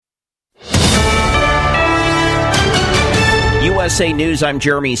USA News, I'm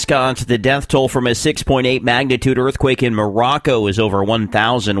Jeremy Scott. The death toll from a 6.8 magnitude earthquake in Morocco is over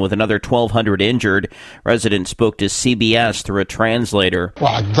 1,000, with another 1,200 injured. Residents spoke to CBS through a translator.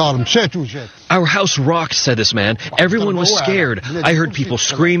 Our house rocked, said this man. Everyone was scared. I heard people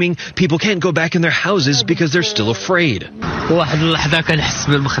screaming. People can't go back in their houses because they're still afraid.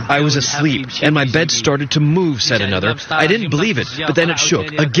 I was asleep, and my bed started to move, said another. I didn't believe it, but then it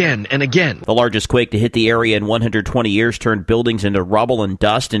shook again and again. The largest quake to hit the area in 120 years turned buildings into rubble and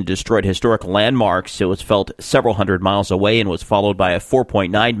dust and destroyed historic landmarks. It was felt several hundred miles away and was followed by a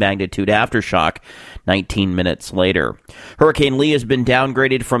 4.9 magnitude aftershock 19 minutes later. Hurricane Lee has been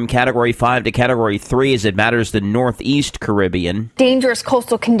downgraded from Category 5 to Category 3 as it matters the Northeast Caribbean. Dangerous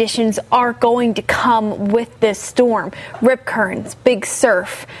coastal conditions are going to come with this storm. Rip currents, big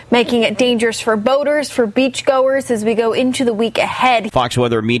surf, making it dangerous for boaters, for beachgoers as we go into the week ahead. Fox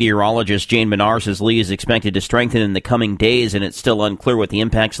weather meteorologist Jane Menard says Lee is expected to strengthen in the coming days, and it's still unclear what the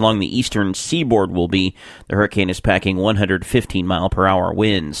impacts along the eastern seaboard will be. The hurricane is packing 115-mile-per-hour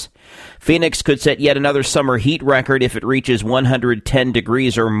winds. Phoenix could set yet another summer heat record if it reaches 110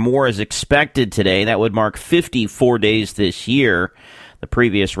 degrees or more as expected today. That would mark 54 days this year. The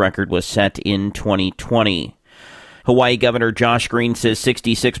previous record was set in 2020. Hawaii Governor Josh Green says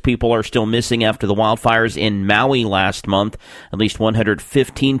 66 people are still missing after the wildfires in Maui last month. At least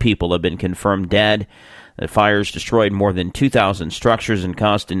 115 people have been confirmed dead. The fires destroyed more than 2,000 structures and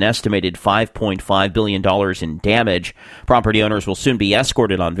caused an estimated $5.5 billion in damage. Property owners will soon be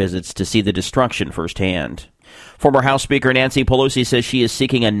escorted on visits to see the destruction firsthand. Former House Speaker Nancy Pelosi says she is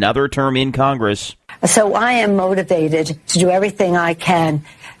seeking another term in Congress. So I am motivated to do everything I can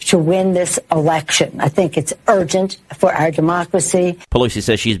to win this election. I think it's urgent for our democracy. Pelosi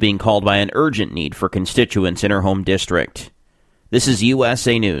says she's being called by an urgent need for constituents in her home district. This is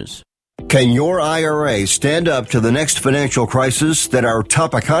USA News. Can your IRA stand up to the next financial crisis that our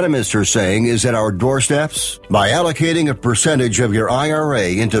top economists are saying is at our doorsteps? By allocating a percentage of your IRA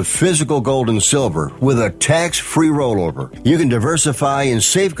into physical gold and silver with a tax-free rollover, you can diversify and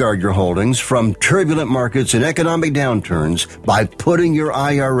safeguard your holdings from turbulent markets and economic downturns by putting your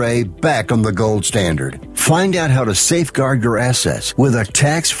IRA back on the gold standard. Find out how to safeguard your assets with a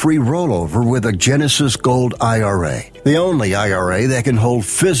tax-free rollover with a Genesis Gold IRA, the only IRA that can hold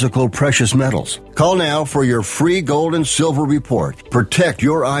physical precious metals. Call now for your free gold and silver report. Protect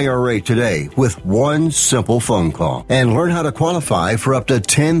your IRA today with one simple phone call and learn how to qualify for up to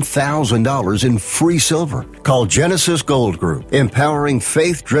 $10,000 in free silver. Call Genesis Gold Group, empowering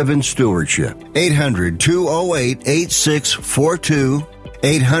faith-driven stewardship. 800-208-8642.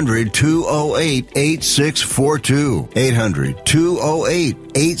 800-208-8642.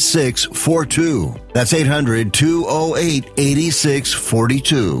 800-208-8642. That's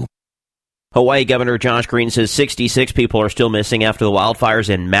 800-208-8642. Hawaii Governor Josh Green says 66 people are still missing after the wildfires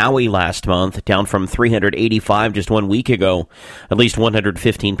in Maui last month, down from 385 just 1 week ago. At least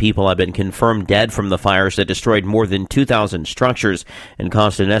 115 people have been confirmed dead from the fires that destroyed more than 2,000 structures and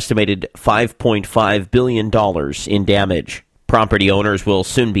caused an estimated $5.5 billion in damage. Property owners will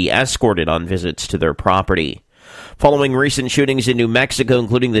soon be escorted on visits to their property. Following recent shootings in New Mexico,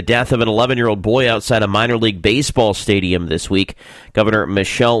 including the death of an 11-year-old boy outside a minor league baseball stadium this week, Governor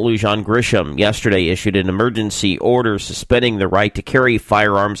Michelle Lujan Grisham yesterday issued an emergency order suspending the right to carry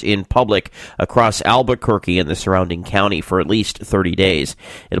firearms in public across Albuquerque and the surrounding county for at least 30 days.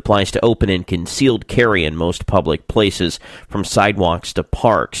 It applies to open and concealed carry in most public places, from sidewalks to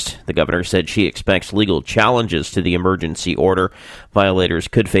parks. The governor said she expects legal challenges to the emergency order. Violators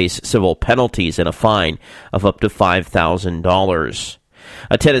could face civil penalties and a fine of up to $5,000.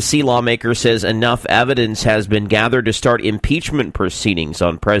 A Tennessee lawmaker says enough evidence has been gathered to start impeachment proceedings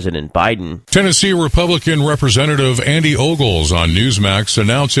on President Biden. Tennessee Republican Representative Andy Ogles on Newsmax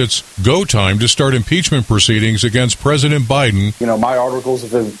announced it's go time to start impeachment proceedings against President Biden. You know, my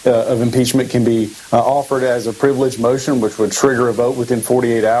articles of impeachment can be offered as a privileged motion, which would trigger a vote within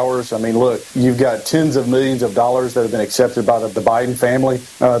 48 hours. I mean, look, you've got tens of millions of dollars that have been accepted by the Biden family.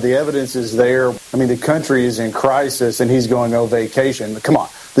 The evidence is there. I mean, the country is in crisis, and he's going on vacation. Come on,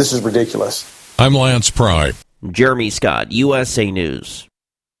 this is ridiculous. I'm Lance Pry. Jeremy Scott, USA News.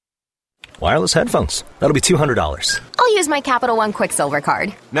 Wireless headphones. That'll be $200. I'll use my Capital One Quicksilver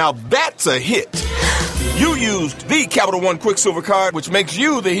card. Now that's a hit. You used the Capital One Quicksilver card, which makes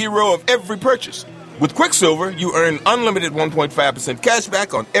you the hero of every purchase. With Quicksilver, you earn unlimited 1.5% cash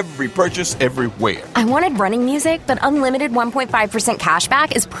back on every purchase everywhere. I wanted running music, but unlimited 1.5% cash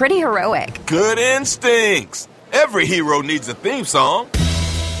back is pretty heroic. Good instincts. Every hero needs a theme song.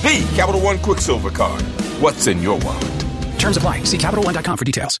 The Capital One Quicksilver card. What's in your wallet? Terms apply. See CapitalOne.com for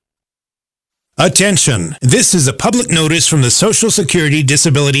details. Attention! This is a public notice from the Social Security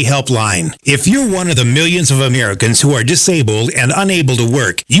Disability Helpline. If you're one of the millions of Americans who are disabled and unable to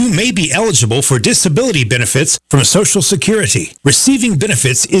work, you may be eligible for disability benefits from Social Security. Receiving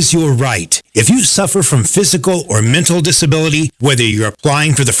benefits is your right. If you suffer from physical or mental disability, whether you're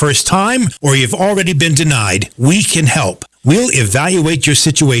applying for the first time or you've already been denied, we can help. We'll evaluate your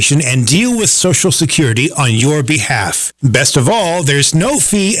situation and deal with Social Security on your behalf. Best of all, there's no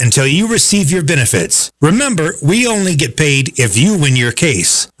fee until you receive your benefits. Remember, we only get paid if you win your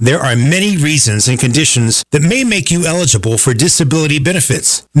case. There are many reasons and conditions that may make you eligible for disability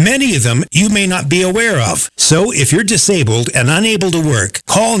benefits. Many of them you may not be aware of. So if you're disabled and unable to work,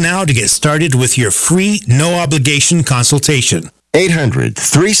 call now to get started with your free, no-obligation consultation.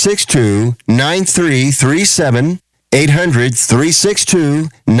 800-362-9337.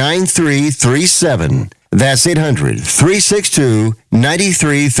 800-362-9337. That's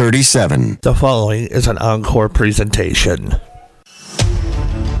 800-362-9337. The following is an encore presentation.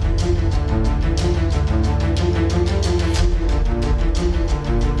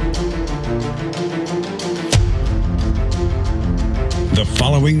 The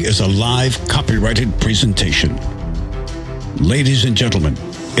following is a live copyrighted presentation. Ladies and gentlemen,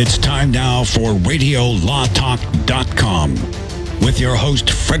 it's time now for RadioLawTalk.com with your host,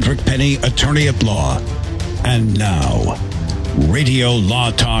 Frederick Penny, attorney at law. And now,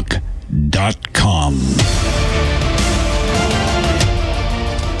 RadioLawTalk.com.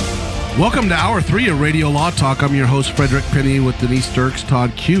 Welcome to Hour 3 of Radio Law Talk. I'm your host, Frederick Penny, with Denise Dirks,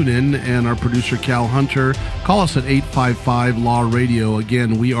 Todd Cunin, and our producer, Cal Hunter. Call us at 855-LAW-RADIO.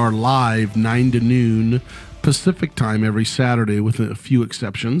 Again, we are live 9 to noon Pacific time every Saturday, with a few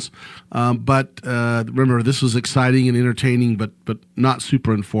exceptions. But remember, this was exciting and entertaining, but not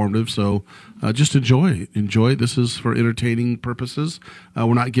super informative. So just enjoy. This is for entertaining purposes.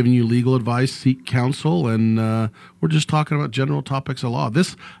 We're not giving you legal advice. Seek counsel, and we're just talking about general topics of law.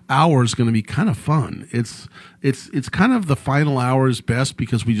 This hour is going to be kind of fun. It's kind of the final hour is best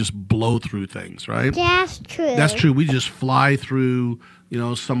because we just blow through things, right? That's true. That's true. We just fly through,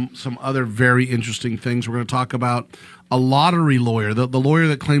 some other very interesting things. We're going to talk about a lottery lawyer, the lawyer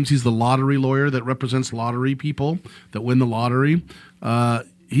that claims he's the lottery lawyer that represents lottery people that win the lottery.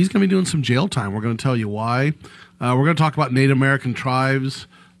 He's going to be doing some jail time. We're going to tell you why. We're going to talk about Native American tribes,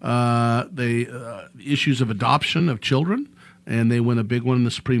 the issues of adoption of children, and they win a big one in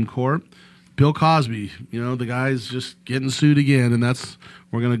the Supreme Court. Bill Cosby, the guy's just getting sued again, and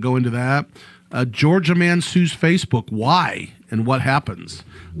we're going to go into that. Georgia man sues Facebook. Why and what happens?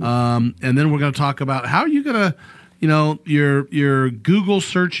 And then we're going to talk about how you're going to, your Google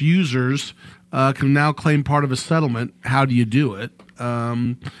search users can now claim part of a settlement. How do you do it?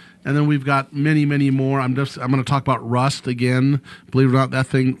 And then we've got many, many more. I'm going to talk about Rust again. Believe it or not, that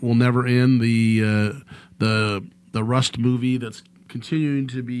thing will never end. The Rust movie that's continuing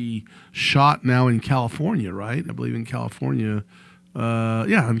to be shot now in California, right? I believe in California.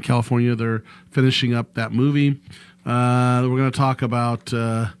 In California, they're finishing up that movie. We're going to talk about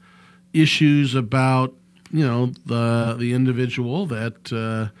issues about, the individual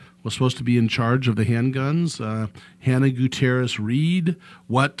that was supposed to be in charge of the handguns, Hannah Gutierrez Reed,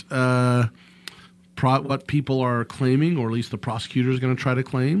 what people are claiming, or at least the prosecutor is going to try to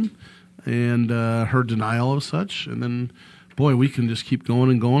claim, and her denial of such. And then, boy, we can just keep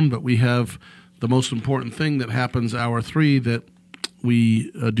going and going, but we have the most important thing that happens hour 3 that we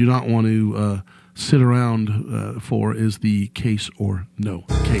do not want to sit around for is the case or no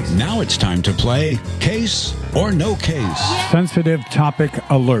case. Now it's time to play Case or No Case. Sensitive topic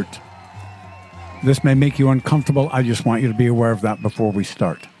alert. This may make you uncomfortable. I just want you to be aware of that before we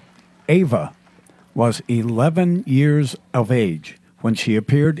start. Ava was 11 years of age when she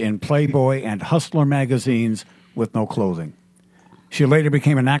appeared in Playboy and Hustler magazines with no clothing. She later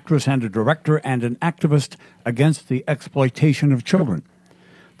became an actress and a director and an activist against the exploitation of children.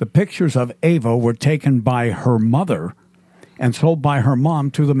 The pictures of Ava were taken by her mother and sold by her mom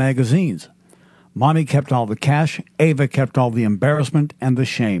to the magazines. Mommy kept all the cash, Ava kept all the embarrassment and the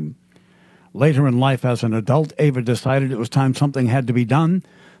shame. Later in life as an adult, Ava decided it was time something had to be done,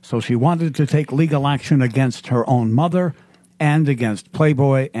 so she wanted to take legal action against her own mother and against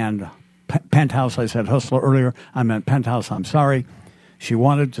Playboy and Penthouse. I said Hustler earlier. I meant Penthouse. I'm sorry. She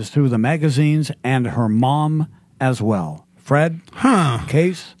wanted to sue the magazines and her mom as well. Fred,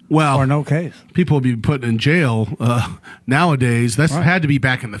 case or no case? People will be put in jail nowadays. That's had to be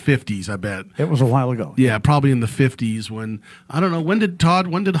back in the 50s, I bet. It was a while ago. Yeah, probably in the 50s when, I don't know, when did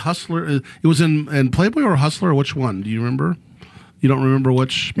Hustler, it was in Playboy or Hustler, or which one? Do you remember? You don't remember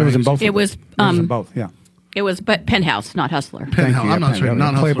which? It was in both. It was in both, yeah. It was Penthouse, not Hustler. Penthouse. I'm not sorry,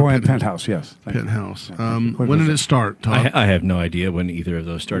 not Hustler. Playboy and Penthouse, yes. Penthouse. When did it start, Tom? I have no idea when either of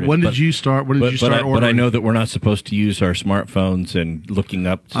those started. When did you start? When did you start ordering? But I know that we're not supposed to use our smartphones and looking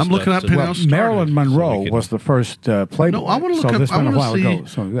up. I'm looking up Penthouse. Marilyn Monroe was the first Playboy. No, I want to look up. I want to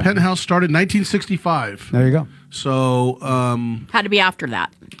see. Penthouse started 1965. There you go. So had to be after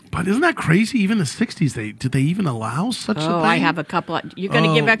that. But isn't that crazy? Even the 60s, did they even allow such a thing? I have a couple. You're going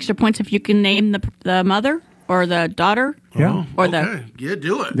to give extra points if you can name the mother or the daughter? Yeah. Or yeah,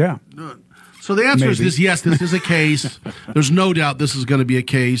 do it. Yeah. Do it. So the answer is this: yes, this is a case. There's no doubt this is going to be a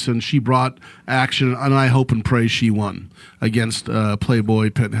case, and she brought action, and I hope and pray she won against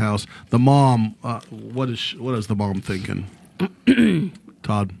Playboy Penthouse. The mom, what is the mom thinking?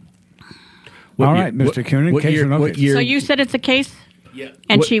 Todd. All right, Mr. Kuhn, what year? So you said it's a case? Yeah.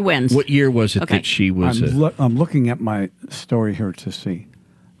 And she wins. What year was it that she was? I'm looking at my story here to see.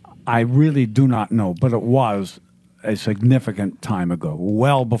 I really do not know, but it was a significant time ago,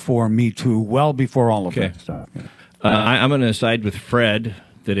 well before Me Too, well before all of that stuff. Yeah. I'm going to side with Fred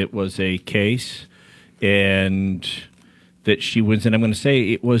that it was a case and that she wins. And I'm going to say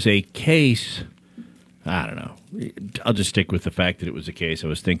it was a case. I don't know. I'll just stick with the fact that it was a case. I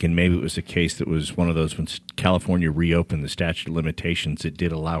was thinking maybe it was a case that was one of those when California reopened the statute of limitations, it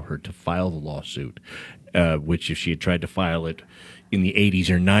did allow her to file the lawsuit, which if she had tried to file it in the 80s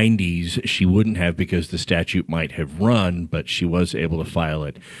or 90s, she wouldn't have because the statute might have run, but she was able to file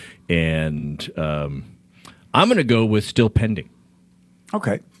it. And I'm going to go with still pending.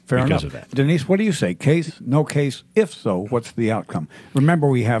 Okay, fair enough. Because of that. Denise, what do you say? Case, no case? If so, what's the outcome? Remember,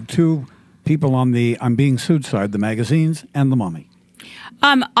 we have two people on the I'm being sued side, the magazines and the mommy.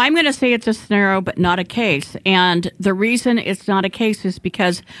 I'm going to say it's a scenario, but not a case. And the reason it's not a case is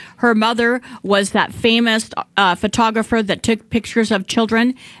because her mother was that famous photographer that took pictures of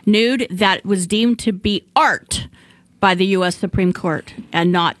children nude that was deemed to be art by the U.S. Supreme Court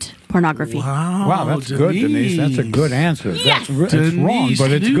and not pornography. Wow, that's Denise. Good, Denise. That's a good answer. Yes. It's wrong,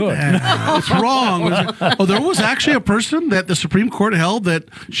 but it's good. It's wrong. Oh, there was actually a person that the Supreme Court held that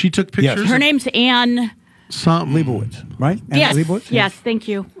she took pictures. Yes. Her name's Anne Leibowitz, right? Yes. Anne Leibowitz? Yes, thank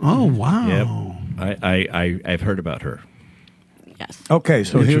you. Oh, wow. Yep. I've heard about her. Yes. Okay,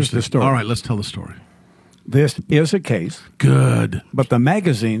 so here's the story. All right, let's tell the story. This is a case. Good. But the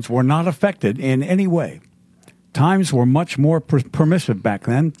magazines were not affected in any way. Times were much more permissive back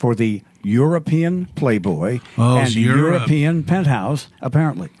then for the European Playboy and European Penthouse,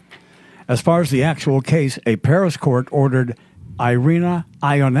 apparently. As far as the actual case, a Paris court ordered Irina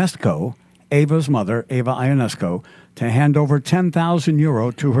Ionesco, Ava's mother, Ava Ionesco, to hand over 10,000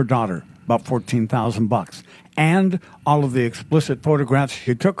 euro to her daughter, about 14,000 bucks, and all of the explicit photographs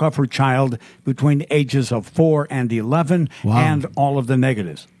she took of her child between ages of 4 and 11, and all of the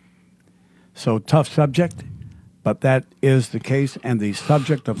negatives. So tough subject. But that is the case, and the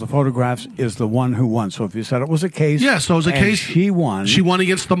subject of the photographs is the one who won. So if you said it was a case, so it was a case. She won. She won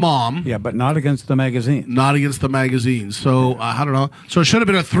against the mom. Yeah, but not against the magazine. Not against the magazine. So I don't know. So it should have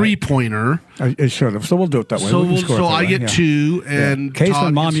been a 3-pointer. It should have. So we'll do it that way. So I get 2, and case Todd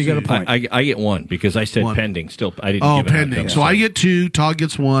and mom, gets you get a 2. point. I get 1 because I said pending. Still, I didn't. Oh, give pending. So I get 2. Todd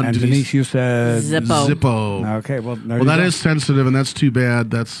gets 1. And Denise, you said Zippo. Okay, well, that is sensitive, and that's too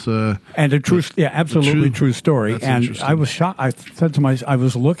bad. That's and a true, absolutely true story. That's and I was shocked. I said to myself, I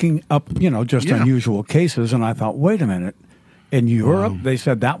was looking up, just unusual cases, and I thought, wait a minute. In Europe, they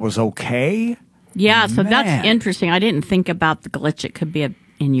said that was okay? Yeah, so that's interesting. I didn't think about the glitch it could be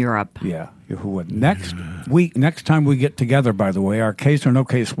in Europe. Yeah, who would? Next time we get together, by the way, our case or no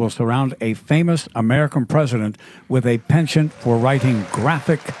case will surround a famous American president with a penchant for writing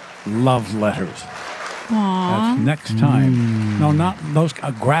graphic love letters. Aww. That's next time. No, not those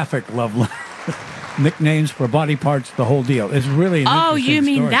graphic love letters. Nicknames for body parts, the whole deal. It's really an interesting you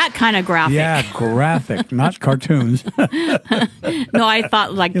mean story. that kind of graphic? Yeah, graphic, not cartoons. No, I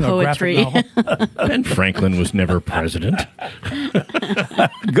thought like poetry. Ben Franklin was never president.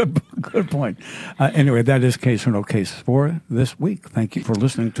 Good point. Anyway, that is case or no case for this week. Thank you for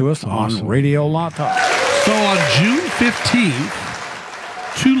listening to us on Radio Law Talk. So on June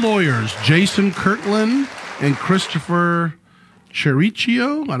 15th, 2 lawyers, Jason Kirtland and Christopher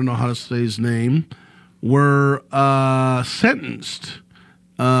Chericchio, I don't know how to say his name, were sentenced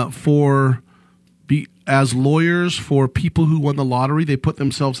as lawyers for people who won the lottery. They put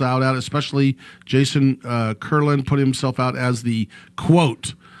themselves out, especially Jason Kirtland put himself out as the,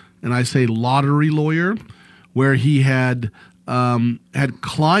 quote, and I say lottery lawyer, where he had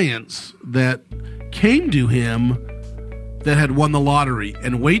clients that came to him that had won the lottery.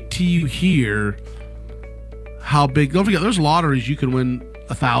 And wait till you hear how big. Don't forget, there's lotteries you can win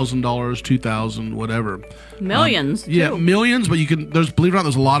 $1,000, $2,000, whatever. Millions. Yeah, millions. But believe it or not,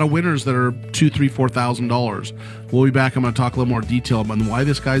 there's a lot of winners that are $2,000, $3,000, $4,000. We'll be back. I'm going to talk a little more detail about why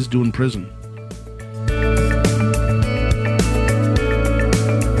this guy's doing prison.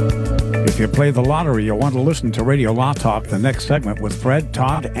 If you play the lottery, you'll want to listen to Radio Law Talk, the next segment with Fred,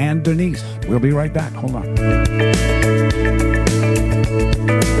 Todd, and Denise. We'll be right back. Hold on.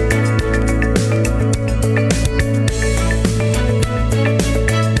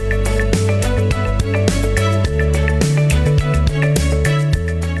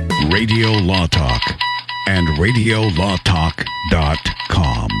 Radio Law Talk and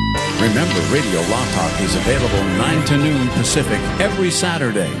RadioLawTalk.com. Remember, Radio Law Talk is available 9 to noon Pacific every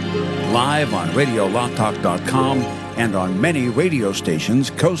Saturday. Live on RadioLawTalk.com and on many radio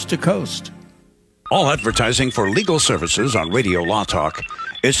stations coast to coast. All advertising for legal services on Radio Law Talk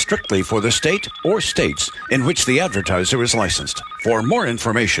is strictly for the state or states in which the advertiser is licensed. For more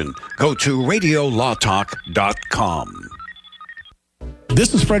information, go to RadioLawTalk.com.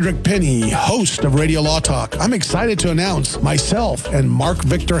 This is Frederick Penny, host of Radio Law Talk. I'm excited to announce myself and Mark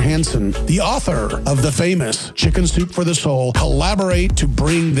Victor Hansen, the author of the famous Chicken Soup for the Soul, collaborate to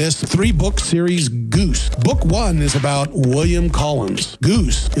bring this 3-book series, Goose. Book 1 is about William Collins.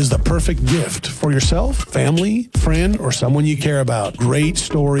 Goose is the perfect gift for yourself, family, friend, or someone you care about. Great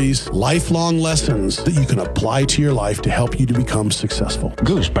stories, lifelong lessons that you can apply to your life to help you to become successful.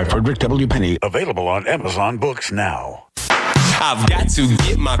 Goose by Frederick W. Penny, available on Amazon Books now. I've got to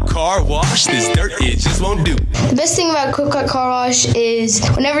get my car washed. This dirt, it just won't do. The best thing about Quick Quack Car Wash is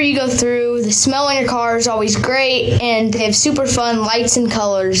whenever you go through, the smell on your car is always great, and they have super fun lights and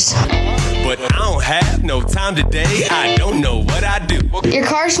colors. But I don't have no time today. I don't know what I do. Your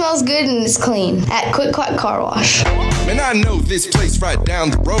car smells good and it's clean at Quick Quack Car Wash. Man, I know this place right down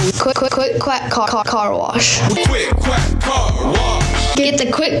the road. Quick Quack Car Wash. Quick Quack Car Wash. Get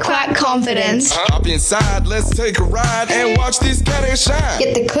the Quick Quack confidence. Hop inside, let's take a ride and watch this cat and shine.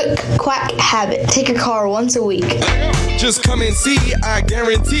 Get the Quick Quack habit. Take your car once a week. Just come and see, I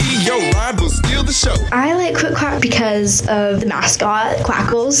guarantee your ride will steal the show. I like Quick Quack because of the mascot,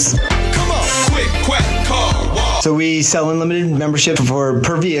 Quackles. Come on, Quick Quack Car Wash. So we sell unlimited membership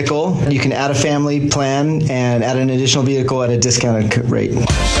per vehicle. You can add a family plan and add an additional vehicle at a discounted rate.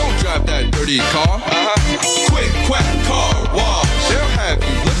 Don't drive that dirty car. Quick Quack Car Wash. They'll have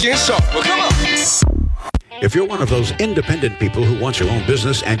you looking sharp. Well, come on. If you're one of those independent people who wants your own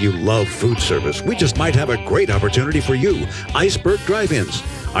business and you love food service, we just might have a great opportunity for you. Iceberg Drive-Ins.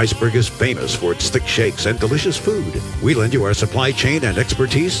 Iceberg is famous for its thick shakes and delicious food. We lend you our supply chain and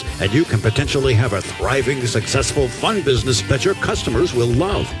expertise, and you can potentially have a thriving, successful, fun business that your customers will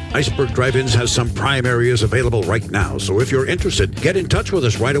love. Iceberg Drive-Ins has some prime areas available right now, so if you're interested, get in touch with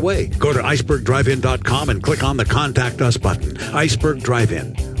us right away. Go to icebergdrivein.com and click on the Contact Us button. Iceberg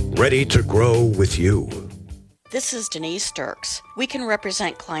Drive-In, ready to grow with you. This is Denise Dirks. We can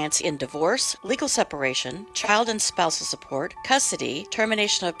represent clients in divorce, legal separation, child and spousal support, custody,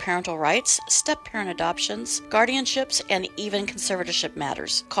 termination of parental rights, step-parent adoptions, guardianships, and even conservatorship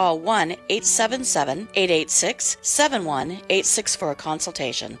matters. Call 1-877-886-7186 for a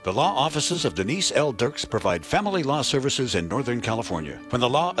consultation. The law offices of Denise L. Dirks provide family law services in Northern California. When the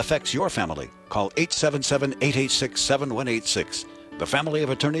law affects your family, call 877-886-7186. The family of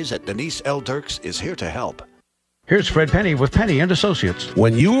attorneys at Denise L. Dirks is here to help. Here's Fred Penny with Penny & Associates.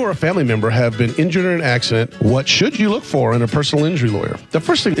 When you or a family member have been injured in an accident, what should you look for in a personal injury lawyer? The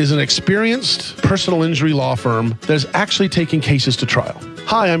first thing is an experienced personal injury law firm that is actually taking cases to trial.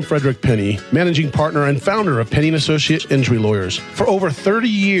 Hi, I'm Frederick Penny, managing partner and founder of Penny & Associate Injury Lawyers. For over 30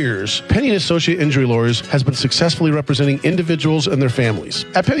 years, Penny & Associate Injury Lawyers has been successfully representing individuals and their families.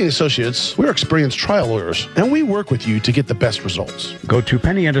 At Penny & Associates, we're experienced trial lawyers, and we work with you to get the best results. Go to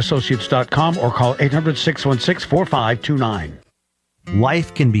pennyandassociates.com or call 800-616-4529.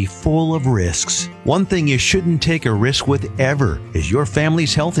 Life can be full of risks. One thing you shouldn't take a risk with ever is your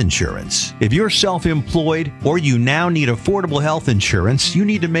family's health insurance. If you're self-employed or you now need affordable health insurance, you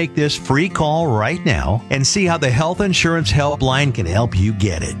need to make this free call right now and see how the Health Insurance Helpline can help you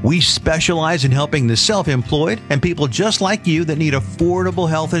get it. We specialize in helping the self-employed and people just like you that need affordable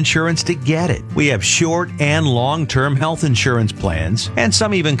health insurance to get it. We have short and long-term health insurance plans, and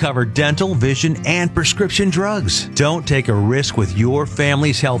some even cover dental, vision, and prescription drugs. Don't take a risk with your your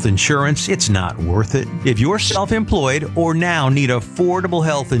family's health insurance, it's not worth it. If you're self-employed or now need affordable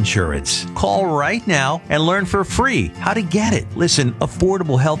health insurance, call right now and learn for free how to get it. Listen,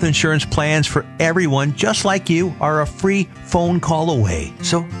 affordable health insurance plans for everyone just like you are a free phone call away.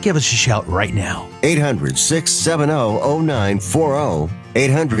 So give us a shout right now. 800-670-0940.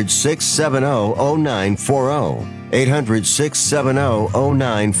 800-670-0940.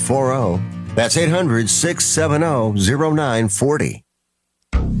 800-670-0940. That's 800-670-0940.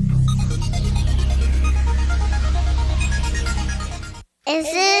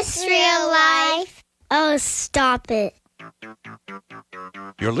 Is this real life? Oh, stop it.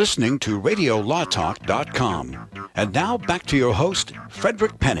 You're listening to RadioLawTalk.com. And now back to your host,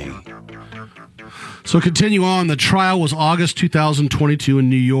 Frederick Penny. So continue on. The trial was August 2022 in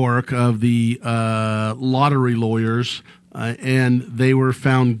New York of the lottery lawyers, and they were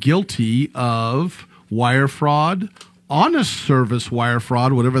found guilty of wire fraud, honest service wire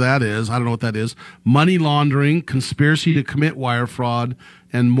fraud, whatever that is. I don't know what that is. Money laundering, conspiracy to commit wire fraud,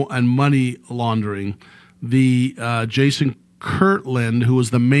 and money laundering. The Jason Kirtland, who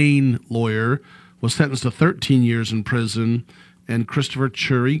was the main lawyer, was sentenced to 13 years in prison, and Christopher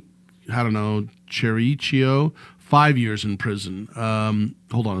Chiricchio, 5 years in prison.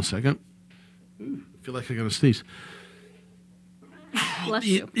 Hold on a second. I feel like I'm going to sneeze. Bless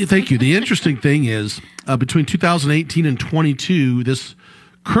you. Thank you. The interesting thing is, between 2018 and 22, this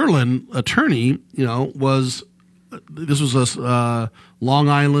Kirtland attorney, this was a Long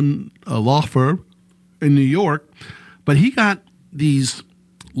Island law firm in New York, but he got these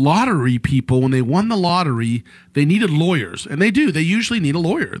lottery people. When they won the lottery, they needed lawyers, and they do. They usually need a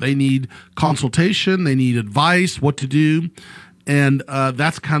lawyer. They need consultation. They need advice, what to do, and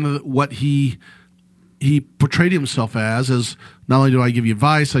that's kind of what he portrayed himself as not only do I give you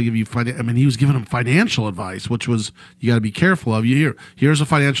advice, I give you he was giving them financial advice, which was, you got to be careful of. Here's a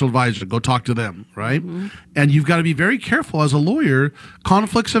financial advisor, go talk to them, right? Mm-hmm. And you've got to be very careful as a lawyer,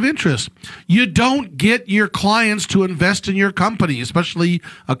 conflicts of interest. You don't get your clients to invest in your company, especially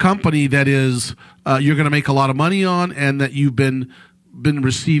a company that is you're going to make a lot of money on, and that you've been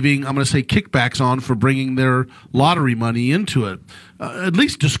receiving, I'm going to say, kickbacks on for bringing their lottery money into it. At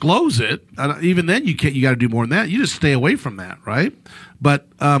least disclose it. Even then, you got to do more than that. You just stay away from that, right? But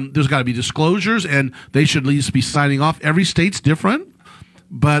there's got to be disclosures, and they should at least be signing off. Every state's different,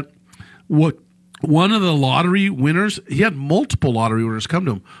 but one of the lottery winners, he had multiple lottery winners come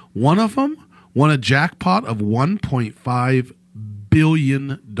to him. One of them won a jackpot of $1.5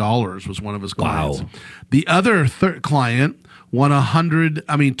 billion was one of his clients. Wow. The other client won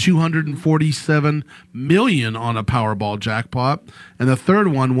 $247 million on a Powerball jackpot, and the third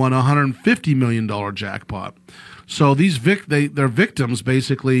one won $150 million jackpot. So they're victims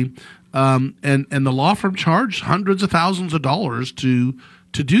basically, and the law firm charged hundreds of thousands of dollars to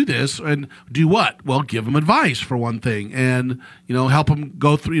do this, and do what? Well, give them advice for one thing, and help them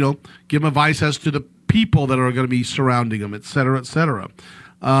go through. Give them advice as to the people that are going to be surrounding them, et cetera, et cetera.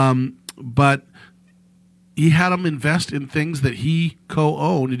 But he had them invest in things that he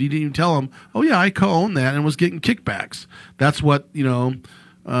co-owned, and he didn't even tell them, oh, yeah, I co-own that, and was getting kickbacks. That's what,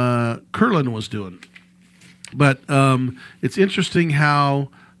 Kirtland was doing. But it's interesting how,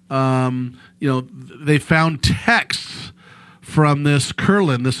 they found texts from this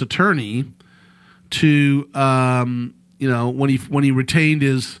Kirtland, this attorney, to, when he retained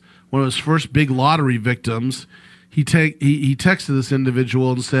one of his first big lottery victims, he texted this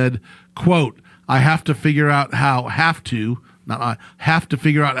individual and said, quote, I have to figure out how to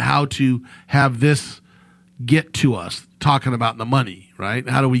have this get to us, talking about the money, right?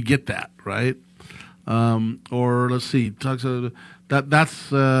 How do we get that, right? Or let's see, that's retain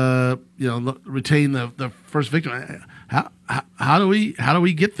the first victim. How do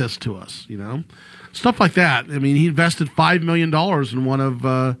we get this to us? Stuff like that. I mean, he invested $5 million in one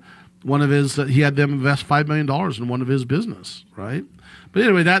of his. He had them invest $5 million in one of his business, right? But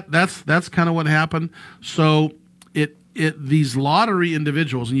anyway, that's kind of what happened. So these lottery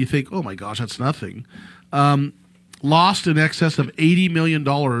individuals, and you think, oh my gosh, that's nothing, lost in excess of $80 million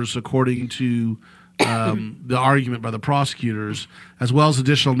according to the argument by the prosecutors, as well as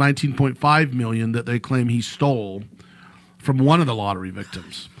additional $19.5 million that they claim he stole from one of the lottery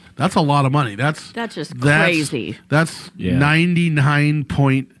victims. That's a lot of money. That's just crazy. That's 99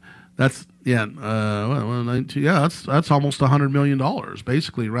 point. That's that's almost $100 million,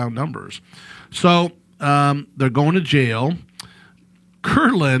 basically, round numbers. So they're going to jail.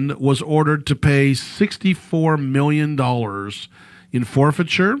 Kirtland was ordered to pay $64 million in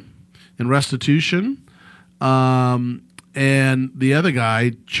forfeiture and restitution. And the other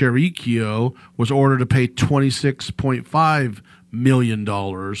guy, Chiricchio, was ordered to pay $26.5 million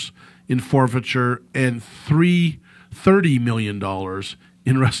in forfeiture and $30 million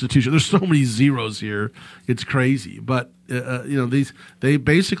in restitution. There's so many zeros here. It's crazy. But, they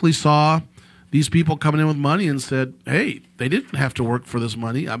basically saw these people coming in with money and said, hey, they didn't have to work for this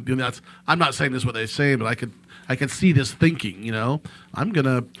money. I'm not saying this is what they're saying, but I could see this thinking, I'm going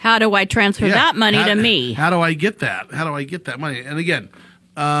to... How do I transfer that money to me? How do I get that? How do I get that money? And again,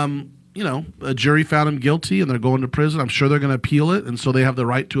 a jury found him guilty and they're going to prison. I'm sure they're going to appeal it, and so they have the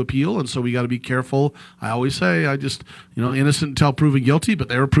right to appeal, and so we got to be careful. I always say, innocent until proven guilty, but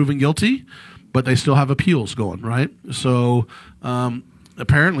they were proven guilty, but they still have appeals going, right? So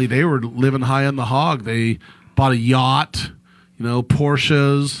apparently they were living high on the hog. They bought a yacht,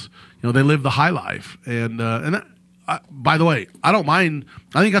 Porsches, they live the high life. And by the way, I don't mind.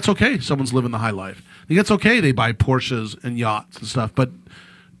 I think that's okay. Someone's living the high life. I think it's okay they buy Porsches and yachts and stuff, but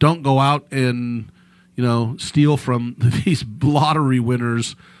don't go out and, steal from these lottery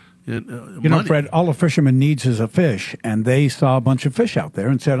winners. Money. Fred, all a fisherman needs is a fish, and they saw a bunch of fish out there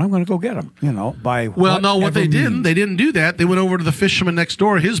and said, I'm going to go get them, what they didn't do that. They went over to the fisherman next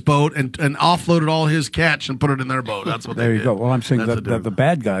door, his boat, and offloaded all his catch and put it in their boat. That's what they did. There you go. Well, I'm saying that the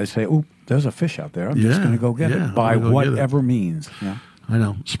bad guys say, oh, there's a fish out there. I'm just going to go get it by whatever means. Yeah. I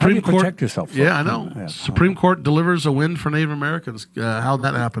know. Supreme Court protect yourself. Yeah, I know. Yeah. Supreme Court delivers a win for Native Americans. How'd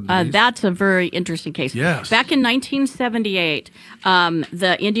that happen? That's a very interesting case. Yes. Back in 1978,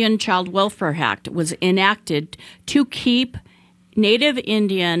 the Indian Child Welfare Act was enacted to keep Native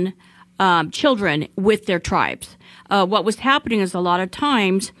Indian children with their tribes. What was happening is a lot of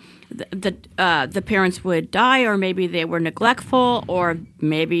times the parents would die, or maybe they were neglectful, or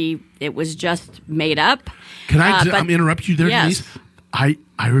maybe it was just made up. Can I interrupt you there, yes. Denise? I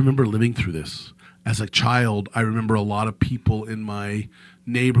remember living through this. As a child, I remember a lot of people in my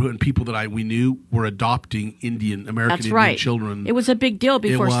neighborhood and people that we knew were adopting American Indian children. It was a big deal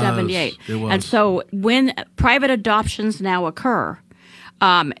before 78. It was. And so when private adoptions now occur,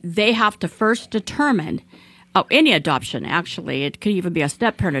 they have to first determine any adoption, actually. It could even be a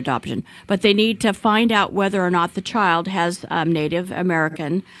step-parent adoption. But they need to find out whether or not the child has Native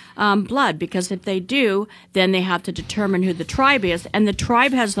American blood, because if they do, then they have to determine who the tribe is, and the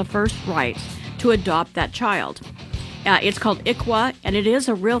tribe has the first right to adopt that child. It's called ICWA, and it is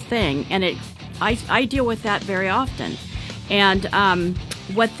a real thing, and I deal with that very often. And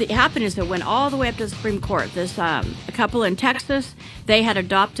what happened is that went all the way up to the Supreme Court. This a couple in Texas, they had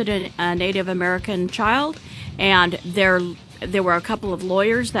adopted a Native American child, and there were a couple of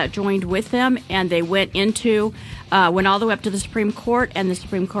lawyers that joined with them, and they went all the way up to the Supreme Court, and the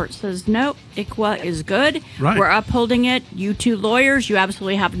Supreme Court says, no, ICWA is good. Right. We're upholding it. You two lawyers, you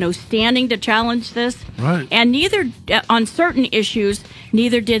absolutely have no standing to challenge this. Right. And neither, on certain issues,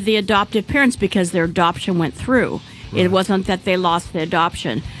 neither did the adoptive parents, because their adoption went through. Right. It wasn't that they lost the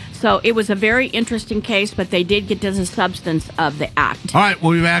adoption. So it was a very interesting case, but they did get to the substance of the act. All right,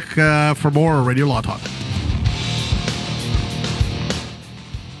 we'll be back for more Radio Law Talk.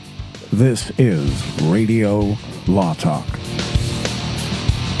 This is Radio Law Talk.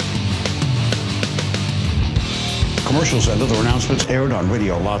 Commercials and other announcements aired on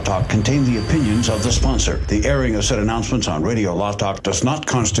Radio Law Talk contain the opinions of the sponsor. The airing of said announcements on Radio Law Talk does not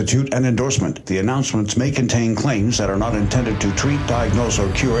constitute an endorsement. The announcements may contain claims that are not intended to treat, diagnose,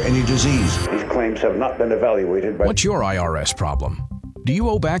 or cure any disease. These claims have not been evaluated by... What's your IRS problem? Do you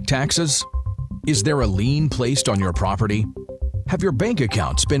owe back taxes? Is there a lien placed on your property? Have your bank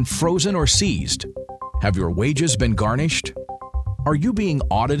accounts been frozen or seized? Have your wages been garnished? Are you being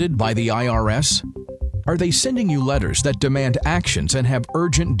audited by the IRS? Are they sending you letters that demand actions and have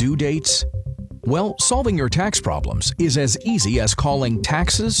urgent due dates? Well, solving your tax problems is as easy as calling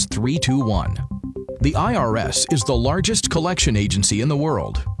Taxes 321. The IRS is the largest collection agency in the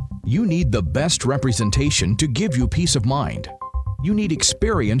world. You need the best representation to give you peace of mind. You need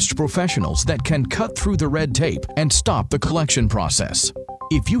experienced professionals that can cut through the red tape and stop the collection process.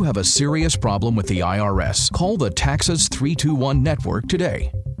 If you have a serious problem with the IRS, call the Taxes 321 network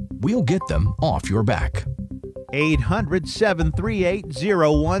today. We'll get them off your back.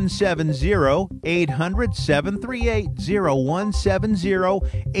 800-738-0170,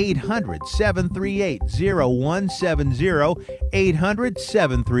 800-738-0170, 800-738-0170,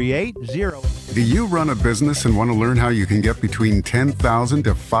 800-738-0170. Do you run a business and want to learn how you can get between $10,000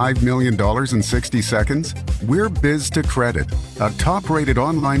 to $5 million in 60 seconds? We're Biz2Credit, a top-rated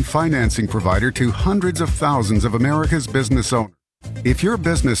online financing provider to hundreds of thousands of America's business owners. If your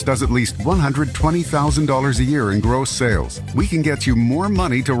business does at least $120,000 a year in gross sales, we can get you more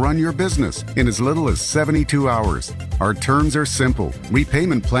money to run your business in as little as 72 hours. Our terms are simple,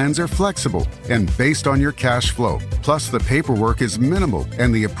 repayment plans are flexible, and based on your cash flow. Plus, the paperwork is minimal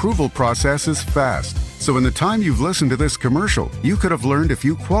and the approval process is fast. So in the time you've listened to this commercial, you could have learned if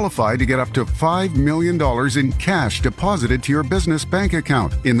you qualify to get up to $5 million in cash deposited to your business bank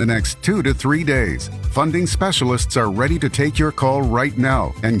account in the next 2 to 3 days. Funding specialists are ready to take your call right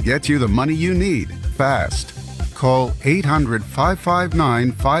now and get you the money you need fast. Call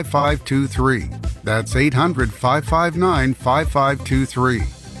 800-559-5523. That's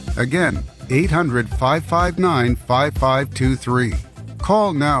 800-559-5523. Again, 800-559-5523.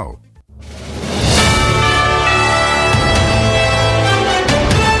 Call now.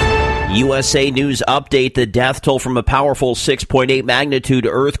 USA News update. The death toll from a powerful 6.8 magnitude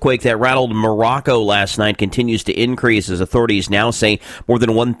earthquake that rattled Morocco last night continues to increase as authorities now say more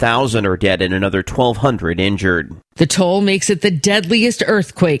than 1,000 are dead and another 1,200 injured. The toll makes it the deadliest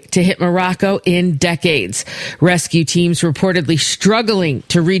earthquake to hit Morocco in decades. Rescue teams reportedly struggling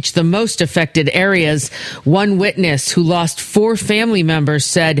to reach the most affected areas. One witness who lost 4 family members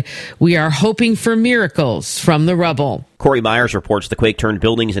said, "We are hoping for miracles from the rubble." Corey Myers reports the quake turned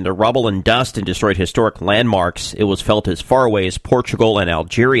buildings into rubble and dust and destroyed historic landmarks. It was felt as far away as Portugal and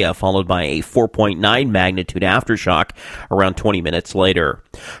Algeria, followed by a 4.9 magnitude aftershock around 20 minutes later.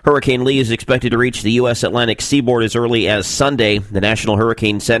 Hurricane Lee is expected to reach the U.S. Atlantic seaboard as early as Sunday. The National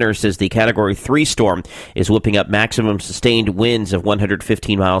Hurricane Center says the Category 3 storm is whipping up maximum sustained winds of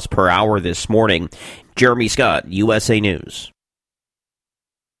 115 miles per hour this morning. Jeremy Scott, USA News.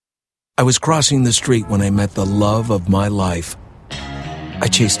 I was crossing the street when I met the love of my life. I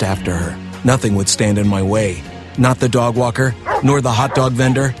chased after her. Nothing would stand in my way. Not the dog walker, nor the hot dog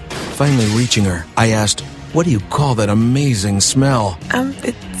vendor. Finally reaching her, I asked, "What do you call that amazing smell?"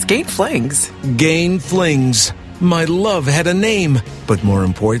 It's Gain Flings. Gain Flings. My love had a name, but more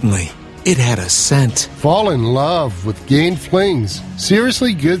importantly, it had a scent. Fall in love with Gain Flings.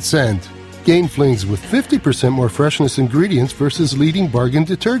 Seriously good scent. Gain Flings with 50% more freshness ingredients versus leading bargain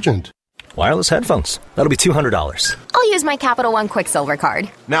detergent. Wireless headphones. That'll be $200. I'll use my Capital One Quicksilver card.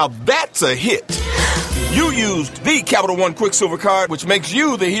 Now that's a hit. You used the Capital One Quicksilver card, which makes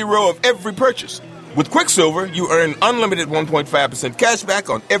you the hero of every purchase. With Quicksilver, you earn unlimited 1.5% cash back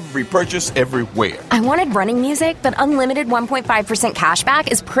on every purchase everywhere. I wanted running music, but unlimited 1.5% cash back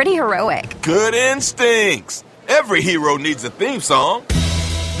is pretty heroic. Good instincts. Every hero needs a theme song.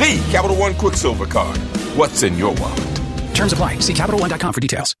 The Capital One Quicksilver card. What's in your wallet? Terms apply. See CapitalOne.com for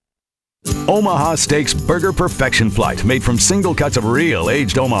details. Omaha Steaks Burger Perfection Flight, made from single cuts of real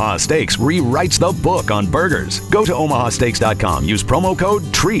aged Omaha steaks, rewrites the book on burgers. Go to omahasteaks.com. Use promo code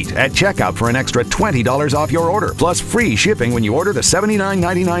TREAT at checkout for an extra $20 off your order, plus free shipping when you order the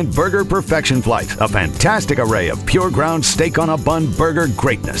 $79.99 Burger Perfection Flight. A fantastic array of pure ground steak on a bun burger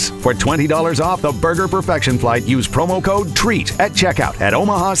greatness. For $20 off the Burger Perfection Flight, use promo code TREAT at checkout at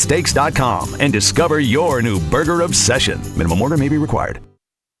omahasteaks.com and discover your new burger obsession. Minimum order may be required.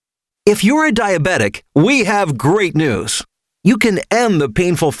 If you're a diabetic, we have great news. You can end the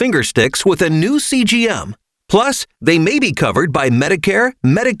painful finger sticks with a new CGM. Plus, they may be covered by Medicare,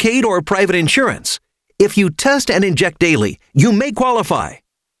 Medicaid, or private insurance. If you test and inject daily, you may qualify.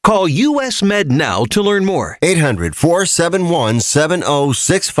 Call US Med now to learn more.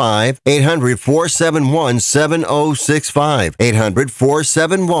 800-471-7065. 800-471-7065.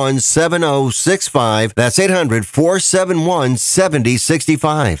 800-471-7065. That's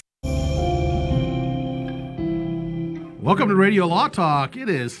 800-471-7065. Welcome to Radio Law Talk. It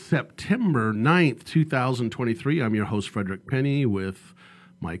is September 9th, 2023. I'm your host, Frederick Penny, with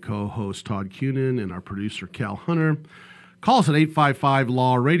my co-host, Todd Cunin, and our producer, Cal Hunter. Call us at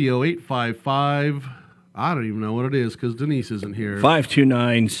 855-LAW-RADIO, 855, I don't even know what it is because Denise isn't here.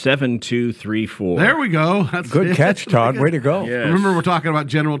 529-7234. There we go. That's good it. catch, Todd. Way to go. Yes. Remember, we're talking about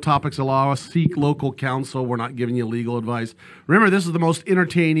general topics of law. Seek local counsel. We're not giving you legal advice. Remember, this is the most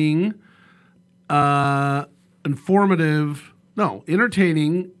entertaining,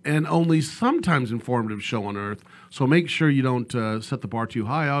 entertaining and only sometimes informative show on earth. So make sure you don't set the bar too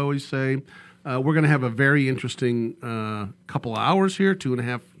high, I always say. We're going to have a very interesting couple of hours here,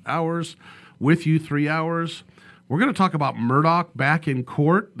 2.5 hours, with you 3 hours. We're going to talk about Murdaugh back in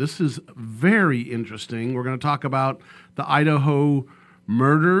court. This is very interesting. We're going to talk about the Idaho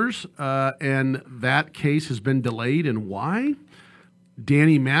murders, and that case has been delayed and why.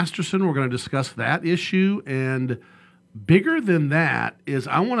 Danny Masterson, we're going to discuss that issue. And bigger than that is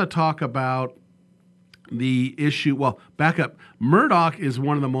I want to talk about the issue. Well, back up. Murdaugh is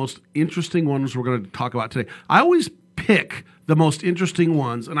one of the most interesting ones we're going to talk about today. I always pick pick the most interesting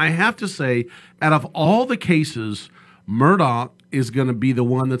ones. And I have to say, out of all the cases, Murdaugh is going to be the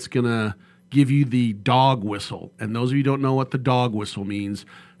one that's going to give you the dog whistle. And those of you who don't know what the dog whistle means,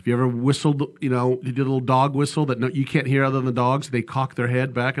 if you ever whistled, you did a little dog whistle that you can't hear other than the dogs, they cock their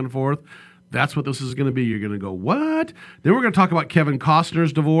head back and forth. That's what this is going to be. You're going to go, what? Then we're going to talk about Kevin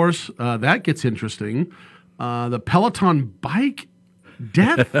Costner's divorce. That gets interesting. The Peloton bike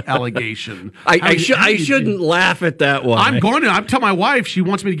death allegation. I shouldn't laugh at that one. I'm going to. I'm telling my wife she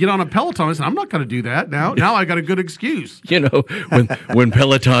wants me to get on a Peloton. I said, I'm not going to do that now. Now I got a good excuse. When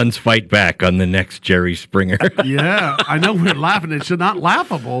Pelotons fight back on the next Jerry Springer. Yeah, I know we're laughing. It's not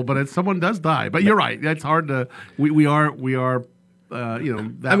laughable, but someone does die. But you're right. It's hard to. We are.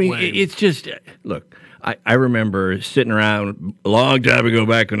 That way. It's just look. I remember sitting around a long time ago,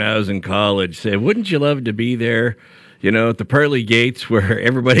 back when I was in college, saying, "Wouldn't you love to be there?" At the pearly gates where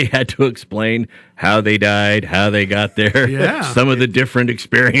everybody had to explain how they died, how they got there, some of the different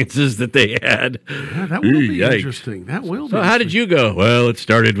experiences that they had. Yeah, that will be interesting. That will be. So how did you go? Well, it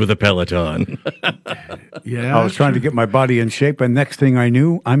started with a Peloton. Yeah, I was trying to get my body in shape, and next thing I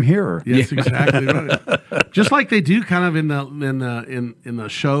knew, I'm here. Yes, exactly right. Just like they do, kind of in the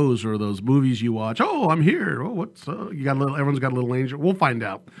shows or those movies you watch. Oh, I'm here. Oh, what's you got a little? Everyone's got a little angel. We'll find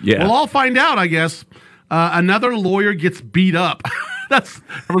out. Yeah, we'll all find out, I guess. Another lawyer gets beat up.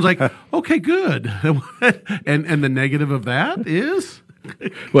 Everyone's like, okay, good. and the negative of that is?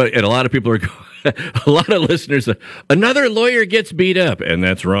 Well, and a lot of people a lot of listeners, another lawyer gets beat up, and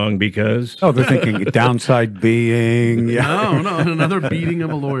that's wrong because? Oh, they're thinking downside being. Yeah. No, another beating of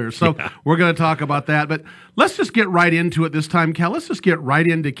a lawyer. So we're going to talk about that, but let's just get right into it this time, Cal. Let's just get right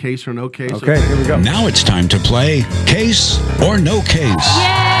into case or no case. Okay, here we go. Now it's time to play Case or No Case.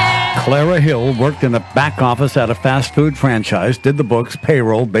 Yay! Clara Hill worked in a back office at a fast food franchise, did the books,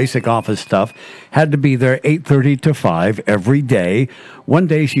 payroll, basic office stuff, had to be there 8:30 to 5 every day. One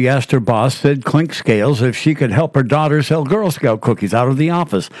day she asked her boss, Sid Clink Scales, if she could help her daughter sell Girl Scout cookies out of the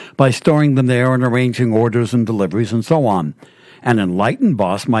office by storing them there and arranging orders and deliveries and so on. An enlightened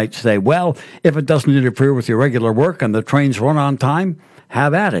boss might say, well, if it doesn't interfere with your regular work and the trains run on time,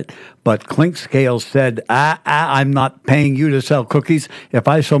 have at it. But Clink Scales said, I'm not paying you to sell cookies. If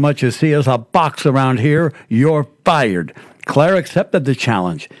I so much as see as a box around here, you're fired. Claire accepted the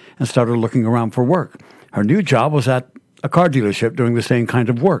challenge and started looking around for work. Her new job was at a car dealership doing the same kind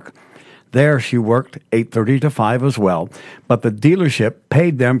of work. There she worked 8:30 to 5 as well, but the dealership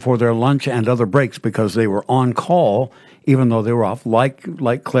paid them for their lunch and other breaks because they were on call, even though they were off,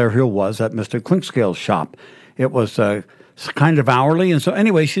 like Claire Hill was at Mr. Clinkscale's shop. It was kind of hourly, and so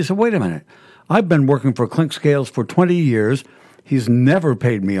anyway, she said, wait a minute, I've been working for Clinkscales for 20 years. He's never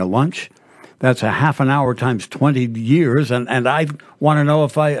paid me a lunch. That's a half an hour times 20 years, and I want to know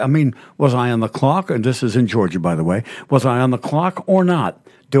if was I on the clock? And this is in Georgia, by the way. Was I on the clock or not?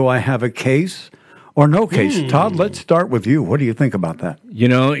 Do I have a case or no case? Todd, let's start with you. What do you think about that?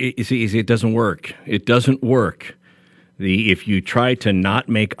 It doesn't work. It doesn't work. If you try to not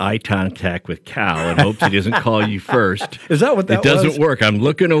make eye contact with Cal and hopes he doesn't call you first, is that what that was? It doesn't work. I'm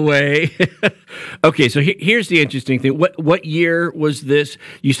looking away. Okay, so here's the interesting thing. What year was this?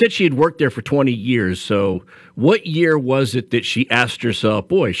 You said she had worked there for 20 years. So what year was it that she asked herself,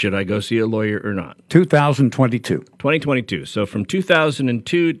 boy, should I go see a lawyer or not? 2022. 2022. So from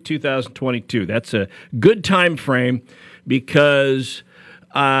 2002 to 2022. That's a good time frame because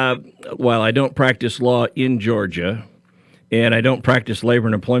while I don't practice law in Georgia, and I don't practice labor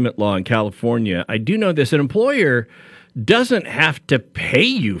and employment law in California, I do know this. An employer doesn't have to pay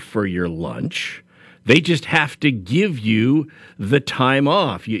you for your lunch. They just have to give you the time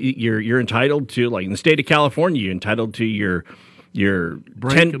off. You're entitled to, like in the state of California, you're entitled to your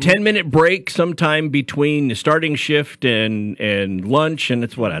 10-minute break sometime between the starting shift and lunch, and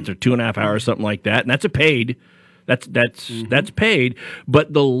it's what, after 2.5 hours, something like that. And that's paid. That's paid.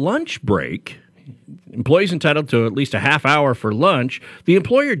 But the lunch break, employees entitled to at least a half hour for lunch. The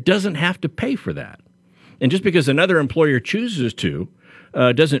employer doesn't have to pay for that. And just because another employer chooses to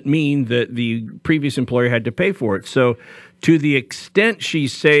doesn't mean that the previous employer had to pay for it. So to the extent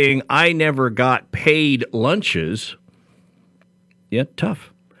she's saying, I never got paid lunches, yeah,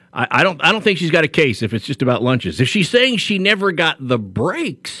 tough. I don't think she's got a case if it's just about lunches. If she's saying she never got the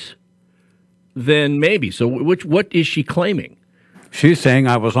breaks, then maybe. So what is she claiming? She's saying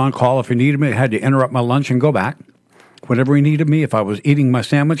I was on call if he needed me. I had to interrupt my lunch and go back. Whenever he needed me, if I was eating my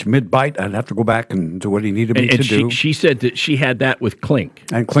sandwich mid-bite, I'd have to go back and do what he needed me to do. She said that she had that with Clink.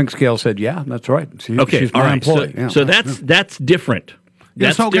 And Clink Scale said, yeah, that's right. She's my employee. So that's different.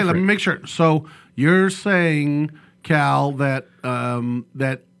 That's okay, different. Let me make sure. So you're saying, Cal, that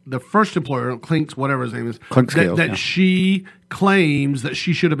the first employer, Clinks, whatever his name is, Clinkscales, that she claims that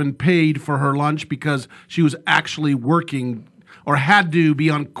she should have been paid for her lunch because she was actually working or had to be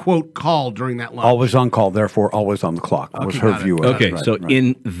on, quote, call during that lunch. Always on call, therefore always on the clock, was her view of it. Okay, so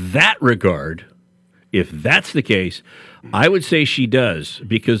in that regard, if that's the case, I would say she does,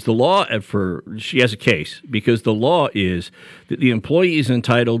 because the law she has a case, because the law is that the employee is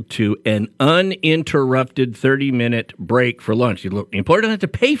entitled to an uninterrupted 30-minute break for lunch. The employer doesn't have to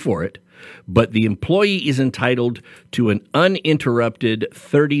pay for it, but the employee is entitled to an uninterrupted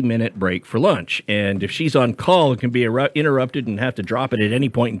 30-minute break for lunch. And if she's on call and can be interrupted and have to drop it at any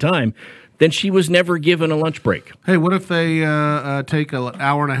point in time, then she was never given a lunch break. Hey, what if they take an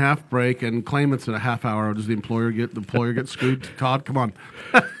hour and a half break and claim it's a half hour? Does the employer get screwed? Todd, come on.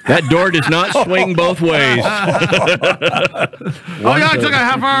 That door does not swing both ways. I took a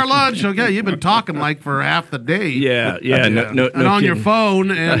half-hour lunch. Okay, you've been talking like for half the day. Yeah. No and on your kidding. phone,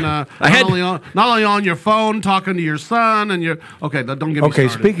 and not only on your phone, talking to your son, and your don't get me started. Okay,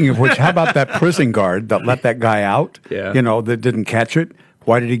 speaking of which, how about that prison guard that let that guy out? Yeah. That didn't catch it.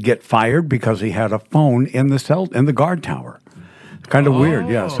 Why did he get fired? Because he had a phone in the guard tower. Kind of weird,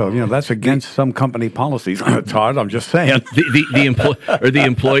 yeah. So that's against some company policies. Todd, I'm just saying. The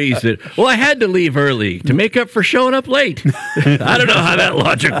employees that I had to leave early to make up for showing up late. I don't know how that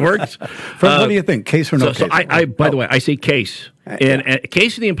logic works. Fred, what do you think? Case or no case? So by the way, I say case. And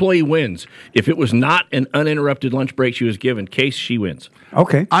case the employee wins. If it was not an uninterrupted lunch break she was given, case she wins.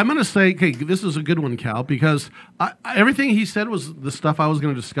 Okay. I'm going to say, this is a good one, Cal, because everything he said was the stuff I was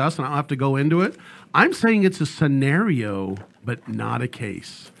going to discuss, and I'll have to go into it. I'm saying it's a scenario, but not a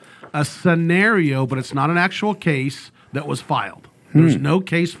case. A scenario, but it's not an actual case that was filed. There's no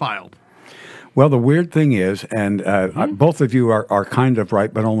case filed. Well, the weird thing is, and both of you are kind of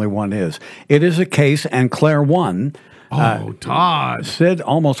right, but only one is. It is a case, and Claire won. Todd. Sid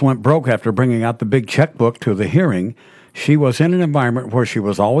almost went broke after bringing out the big checkbook to the hearing. She was in an environment where she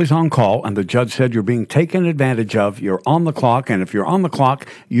was always on call, and the judge said, you're being taken advantage of, you're on the clock, and if you're on the clock,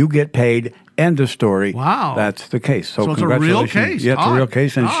 you get paid. End of story. Wow. That's the case. So it's a real case. Yeah, it's a real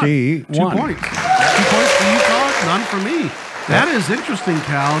case, and she won. 2 points. 2 points for you, Todd. None for me. That is interesting,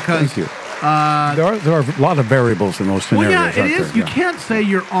 Cal, because... Thank you. There are a lot of variables in those scenarios. Well, yeah, it is. You can't say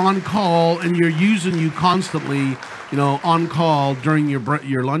you're on call and you're using you constantly, on call during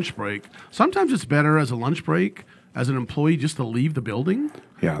your lunch break. Sometimes it's better as a lunch break, as an employee, just to leave the building.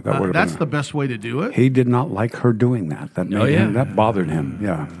 Yeah, that would. That's the best way to do it. He did not like her doing that. That bothered him.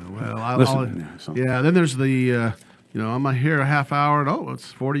 Yeah. Then there's the. I'm here a half hour.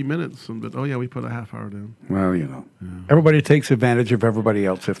 It's 40 minutes. But we put a half hour down. Well, everybody takes advantage of everybody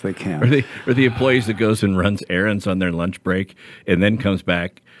else if they can. Or the employees that goes and runs errands on their lunch break and then comes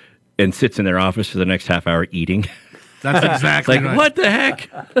back and sits in their office for the next half hour eating. That's exactly right. What the heck?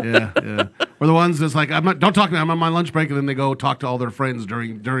 Yeah. Or the ones that's like, don't talk to me. I'm on my lunch break, and then they go talk to all their friends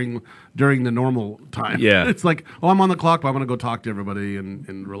during the normal time. Yeah. It's like, I'm on the clock, but I'm going to go talk to everybody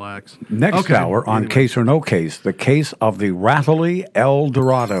and relax. Next hour on Case or No Case, the case of the Rattly El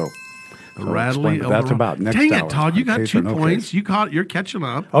Dorado. That's about next Dang hour. It, Todd! You got 2 points. Case. You're catching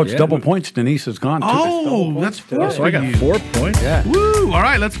up. Oh, it's double points. Denise is gone. That's 4. So I got 4 points. Yeah. Woo! All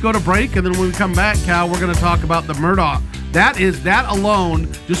right, let's go to break, and then when we come back, Cal, we're going to talk about the Murdaugh. That alone,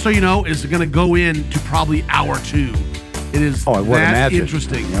 just so you know, is going to go into probably hour 2. It is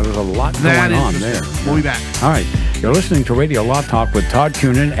interesting. There's a lot going on there. We'll be back. All right. You're listening to Radio Law Talk with Todd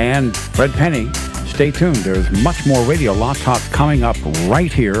Cunin and Fred Penny. Stay tuned. There's much more Radio Law Talk coming up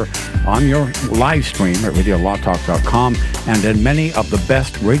right here on your live stream at radiolawtalk.com and in many of the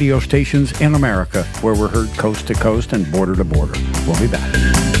best radio stations in America where we're heard coast to coast and border to border. We'll be back.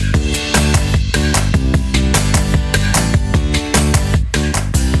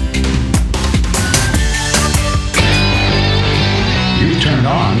 You turned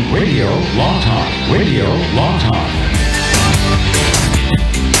on Radio Law Talk. Radio Law Talk.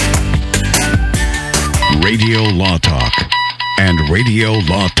 Radio Law Talk and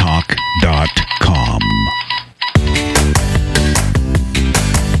radiolawtalk.com.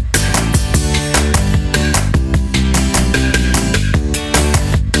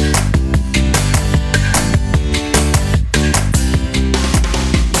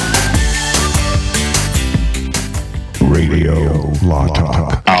 Radio Law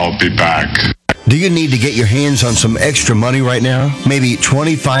Talk. I'll be back. Do you need to get your hands on some extra money right now? Maybe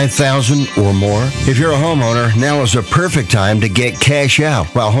 $25,000 or more? If you're a homeowner, now is the perfect time to get cash out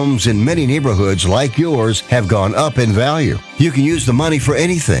while homes in many neighborhoods like yours have gone up in value. You can use the money for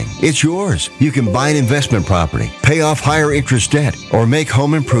anything. It's yours. You can buy an investment property, pay off higher interest debt, or make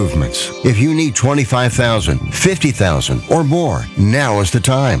home improvements. If you need $25,000, $50,000, or more, now is the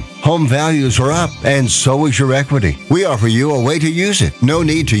time. Home values are up, and so is your equity. We offer you a way to use it. No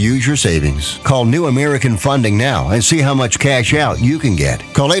need to use your savings. Call New American Funding now and see how much cash out you can get.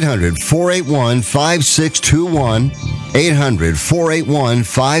 Call 800-481-5621.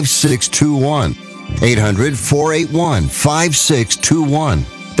 800-481-5621. 800-481-5621.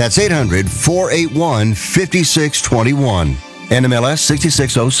 That's 800-481-5621. NMLS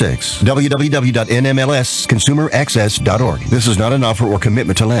 6606. www.nmlsconsumeraccess.org. This is not an offer or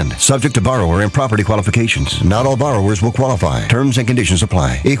commitment to lend. Subject to borrower and property qualifications. Not all borrowers will qualify. Terms and conditions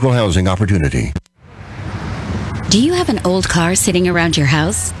apply. Equal housing opportunity. Do you have an old car sitting around your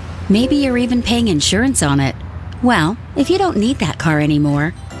house? Maybe you're even paying insurance on it. Well, if you don't need that car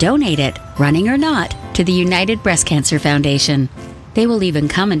anymore, donate it, running or not, to the United Breast Cancer Foundation. They will even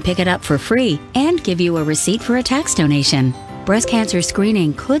come and pick it up for free and give you a receipt for a tax donation. Breast cancer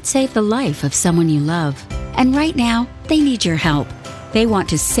screening could save the life of someone you love. And right now, they need your help. They want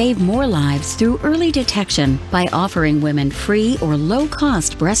to save more lives through early detection by offering women free or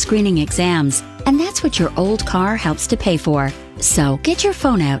low-cost breast screening exams. And that's what your old car helps to pay for. So get your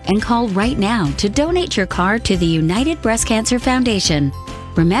phone out and call right now to donate your car to the United Breast Cancer Foundation.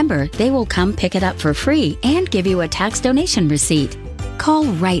 Remember, they will come pick it up for free and give you a tax donation receipt. Call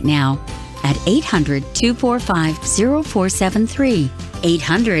right now at 800-245-0473.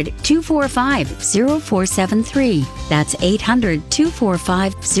 800-245-0473. That's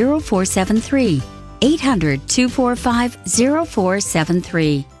 800-245-0473.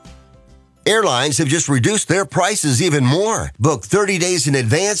 800-245-0473. Airlines have just reduced their prices even more. Book 30 days in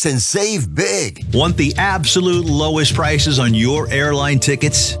advance and save big. Want the absolute lowest prices on your airline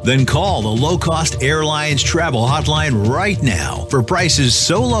tickets? Then call the Low Cost Airlines Travel Hotline right now. For prices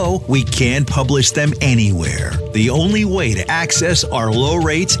so low, we can't publish them anywhere. The only way to access our low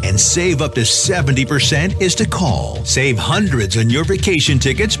rates and save up to 70% is to call. Save hundreds on your vacation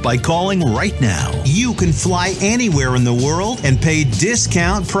tickets by calling right now. You can fly anywhere in the world and pay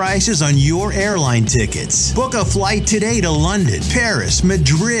discount prices on your airline tickets. Book a flight today to London, Paris,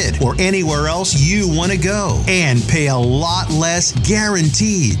 Madrid, or anywhere else you want to go. And pay a lot less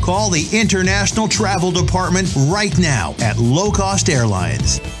guaranteed. Call the International Travel Department right now at Low Cost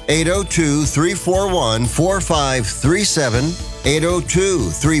Airlines. 802-341-4537.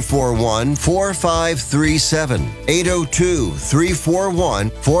 802-341-4537.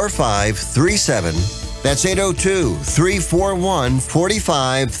 802-341-4537. That's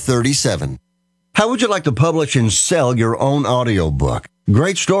 802-341-4537. How would you like to publish and sell your own audiobook?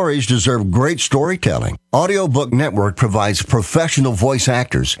 Great stories deserve great storytelling. Audiobook Network provides professional voice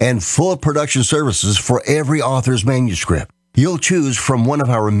actors and full production services for every author's manuscript. You'll choose from one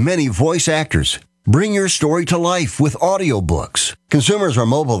of our many voice actors. Bring your story to life with audiobooks. Consumers are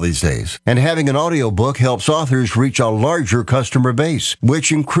mobile these days, and having an audiobook helps authors reach a larger customer base,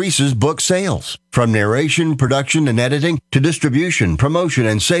 which increases book sales. From narration, production, and editing to distribution, promotion,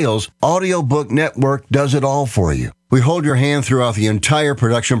 and sales, Audiobook Network does it all for you. We hold your hand throughout the entire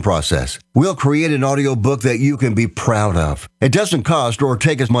production process. We'll create an audiobook that you can be proud of. It doesn't cost or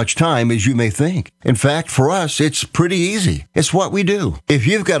take as much time as you may think. In fact, for us, it's pretty easy. It's what we do. If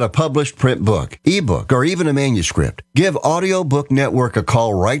you've got a published print book, ebook, or even a manuscript, give Audiobook Network a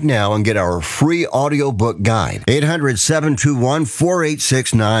call right now and get our free audiobook guide.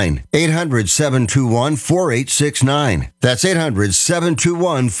 800-721-4869. 800-721-4869. That's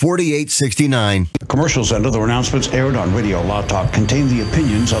 800-721-4869. Commercials and other announcements aired on Radio Law Talk contain the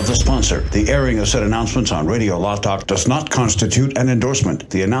opinions of the sponsor. The airing of said announcements on Radio Law Talk does not constitute an endorsement.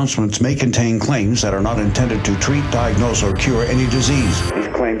 The announcements may contain claims that are not intended to treat, diagnose, or cure any disease. These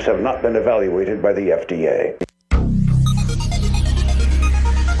claims have not been evaluated by the FDA.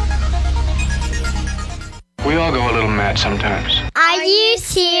 We all go a little mad sometimes. Are you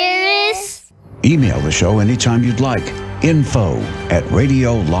serious? Email the show anytime you'd like.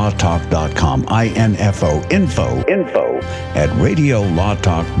 info@radiolawtalk.com.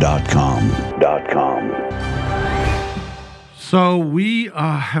 info@radiolawtalk.com. So we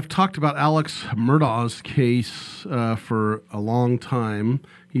have talked about Alex Murdaugh's case for a long time.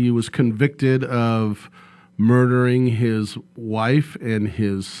 He was convicted of murdering his wife and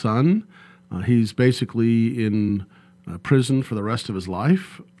his son. He's basically in prison for the rest of his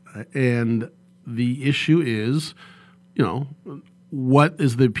life. And the issue is, what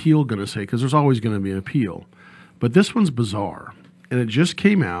is the appeal going to say? Because there's always going to be an appeal. But this one's bizarre. And it just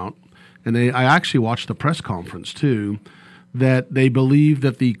came out, and I actually watched the press conference too, that they believe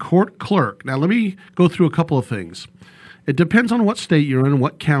that the court clerk, now let me go through a couple of things. It depends on what state you're in and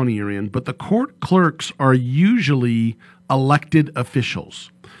what county you're in, but the court clerks are usually elected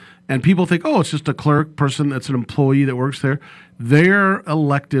officials. And people think, oh, it's just a clerk person that's an employee that works there. They're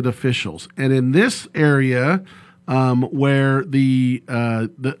elected officials. And in this area where the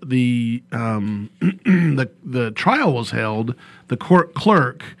trial was held, the court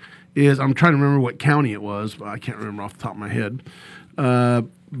clerk is, I'm trying to remember what county it was, but I can't remember off the top of my head.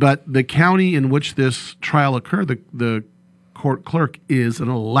 But the county in which this trial occurred, the court clerk is an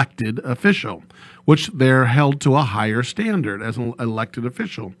elected official, which they're held to a higher standard as an elected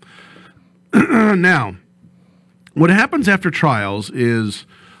official. Now, what happens after trials is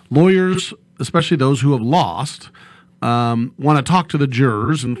lawyers, especially those who have lost, want to talk to the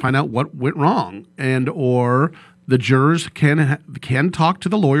jurors and find out what went wrong, and or the jurors can talk to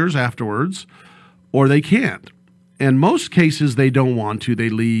the lawyers afterwards, or they can't. In most cases, they don't want to. They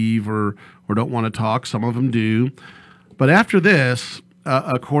leave or don't want to talk. Some of them do. But after this,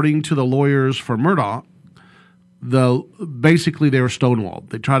 according to the lawyers for Murdaugh, basically they were stonewalled.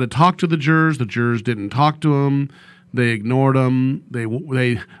 They tried to talk to the jurors. The jurors didn't talk to them. They ignored them. They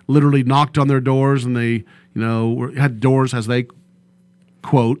literally knocked on their doors, and they had doors, as they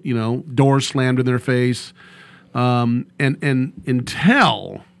quote, doors slammed in their face. And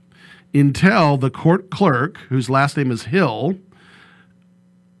until the court clerk, whose last name is Hill,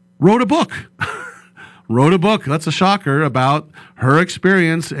 wrote a book. That's a shocker, about her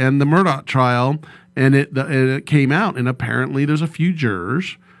experience and the Murdaugh trial. And it came out, and apparently there's a few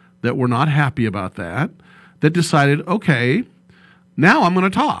jurors that were not happy about that decided, okay, now I'm going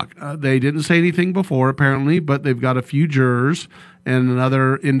to talk. They didn't say anything before, apparently, but they've got a few jurors and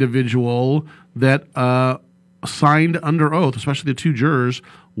another individual that signed under oath, especially the two jurors,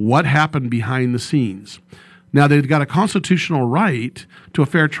 what happened behind the scenes. Now, they've got a constitutional right to a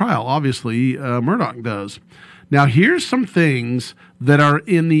fair trial. Obviously, Murdaugh does. Now, here's some things that are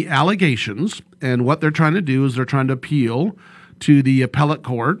in the allegations, and what they're trying to do is they're trying to appeal to the appellate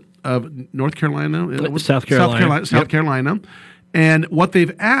court of North Carolina? South Carolina. South Carolina. And what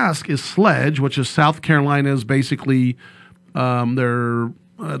they've asked is Sledge, which is South Carolina's basically their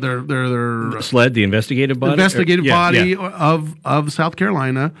SLED, the investigative body? Of South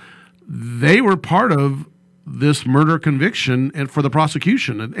Carolina. They were part of this murder conviction and for the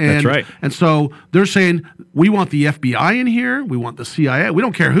prosecution. And, that's right. And so they're saying, we want the FBI in here, we want the CIA, we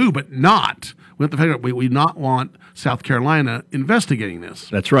don't care who, but not. We have to figure out, we not want South Carolina investigating this.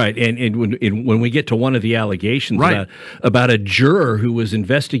 That's right. And when we get to one of the allegations about a juror who was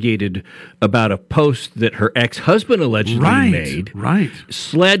investigated about a post that her ex-husband allegedly made,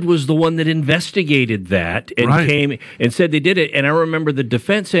 SLED was the one that investigated that and came and said they did it. And I remember the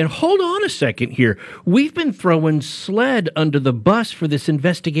defense saying, hold on a second here. We've been throwing SLED under the bus for this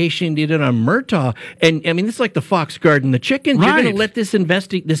investigation they did on Murdaugh. And I mean, it's like the fox guarding the chickens. You're going to let this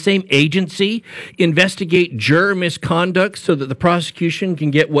the same agency investigate juror misconduct so that the prosecution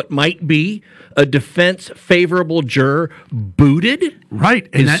can get what might be a defense-favorable juror booted? Right.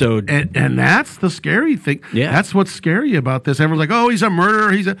 And that's the scary thing. Yeah. That's what's scary about this. Everyone's like, oh, he's a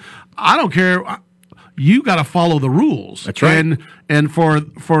murderer. I don't care. You got to follow the rules. That's right. And for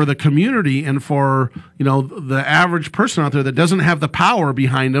the community and for the average person out there that doesn't have the power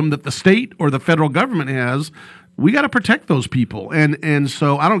behind them that the state or the federal government has, we got to protect those people. And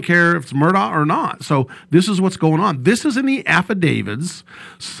so I don't care if it's Murdaugh or not. So this is what's going on. This is in the affidavits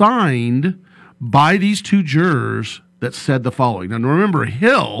signed by these two jurors that said the following. Now remember,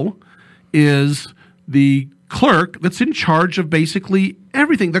 Hill is the clerk that's in charge of basically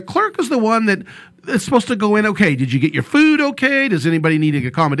everything. The clerk is the one that it's supposed to go in, okay, did you get your food okay? Does anybody need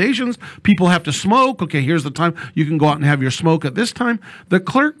accommodations? People have to smoke. Okay, here's the time. You can go out and have your smoke at this time. The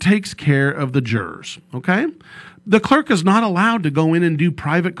clerk takes care of the jurors, okay? The clerk is not allowed to go in and do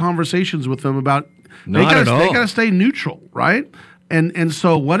private conversations with them about... Not at all. They got to stay neutral, right? And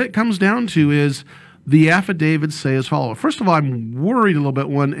so what it comes down to is the affidavits say as follows. First of all, I'm worried a little bit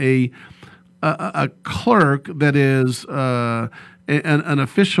when a clerk that is... an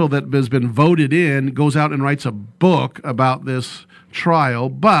official that has been voted in goes out and writes a book about this trial,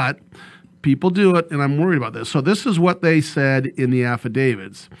 but people do it, and I'm worried about this. So this is what they said in the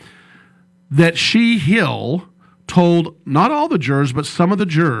affidavits, that Hill, told not all the jurors, but some of the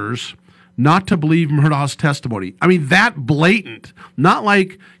jurors not to believe Murdaugh's testimony. I mean, that blatant, not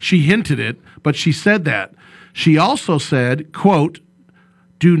like she hinted it, but she said that. She also said, quote,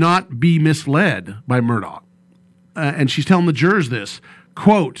 do not be misled by Murdaugh. And she's telling the jurors this,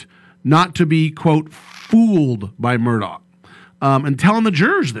 quote, not to be, quote, fooled by Murdaugh, and telling the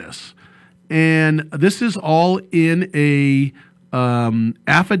jurors this. And this is all in a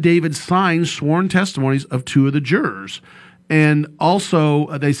affidavit signed sworn testimonies of 2 of the jurors. And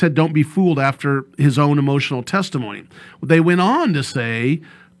also, they said don't be fooled after his own emotional testimony. They went on to say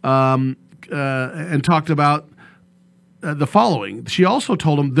and talked about the following. She also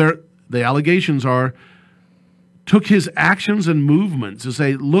told him the allegations took his actions and movements to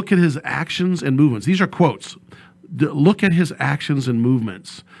say, look at his actions and movements. These are quotes. Look at his actions and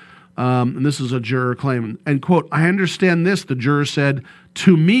movements. And this is a juror claim. And quote, I understand this, the juror said,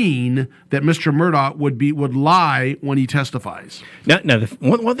 to mean that Mr. Murdaugh would lie when he testifies. Now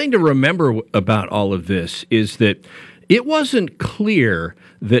one thing to remember about all of this is that it wasn't clear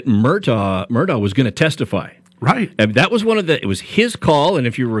that Murdaugh was going to testify. Right. I mean, that was it was his call, and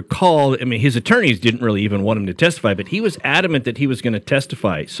if you recall, I mean, his attorneys didn't really even want him to testify, but he was adamant that he was going to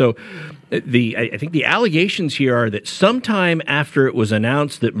testify. So I think the allegations here are that sometime after it was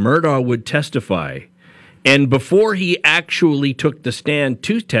announced that Murdaugh would testify, and before he actually took the stand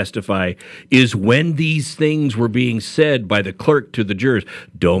to testify, is when these things were being said by the clerk to the jurors.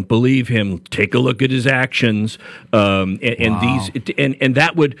 Don't believe him. Take a look at his actions. And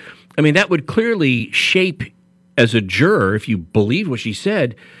that would clearly shape, as a juror, if you believe what she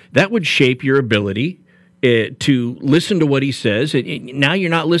said, that would shape your ability to listen to what he says. Now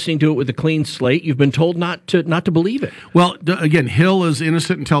you're not listening to it with a clean slate. You've been told not to believe it. Well, again, Hill is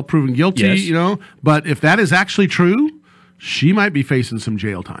innocent until proven guilty, yes. But if that is actually true, she might be facing some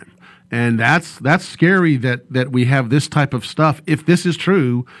jail time. And that's scary that we have this type of stuff, if this is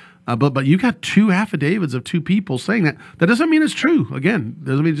true. But you got 2 affidavits of 2 people saying that. That doesn't mean it's true. Again,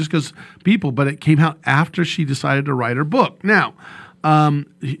 doesn't mean just because people, but it came out after she decided to write her book. Now,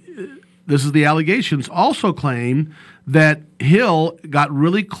 this is the allegations, also claim that Hill got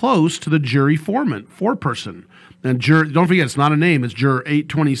really close to the jury foreperson. And don't forget, it's not a name, it's juror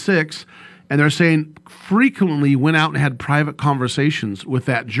 826. And they're saying frequently went out and had private conversations with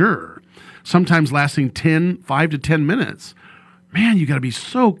that juror, sometimes lasting 5 to 10 minutes. Man, you got to be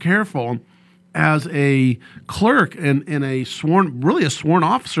so careful as a clerk and a sworn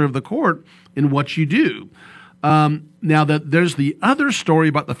officer of the court in what you do. Now that there's the other story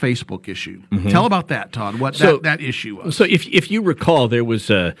about the Facebook issue. Mm-hmm. Tell about that, Todd. What that issue was. So if you recall, it was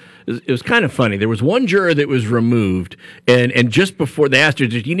kind of funny. There was one juror that was removed, and just before they asked her,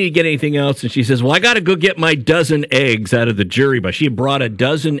 "Did you need to get anything else?" and she says, "Well, I got to go get my dozen eggs out of the jury box." She had brought a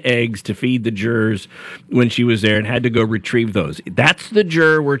dozen eggs to feed the jurors when she was there, and had to go retrieve those. That's the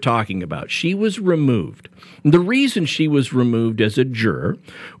juror we're talking about. She was removed. The reason she was removed as a juror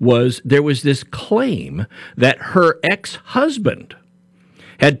was there was this claim that her ex-husband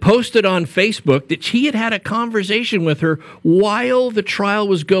had posted on Facebook that he had had a conversation with her while the trial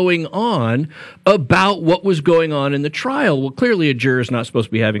was going on about what was going on in the trial. Well, clearly a juror is not supposed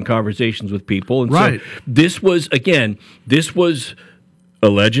to be having conversations with people. And right. So this was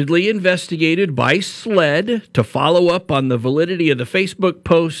allegedly investigated by SLED to follow up on the validity of the Facebook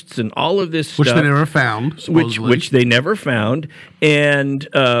posts and all of this which stuff. They never found, supposedly. Which they never found. And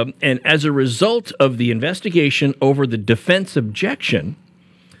as a result of the investigation over the defense objection,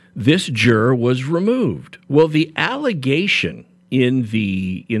 this juror was removed. Well, the allegation in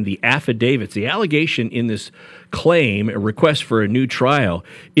the affidavits, the allegation in this claim, a request for a new trial,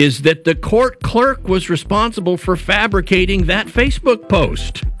 is that the court clerk was responsible for fabricating that Facebook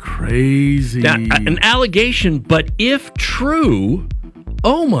post. Crazy. Now, an allegation, but if true,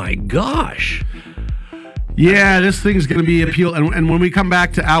 oh my gosh. Yeah, this thing's going to be appealed. And when we come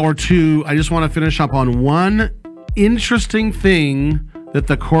back to hour 2, I just want to finish up on one interesting thing that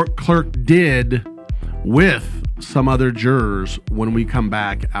the court clerk did with some other jurors when we come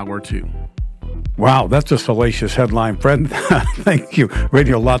back, hour 2. Wow, that's a salacious headline, Fred. Thank you.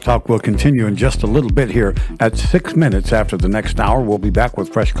 Radio Law Talk will continue in just a little bit here at 6 minutes after the next hour. We'll be back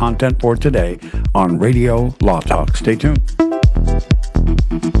with fresh content for today on Radio Law Talk. Stay tuned.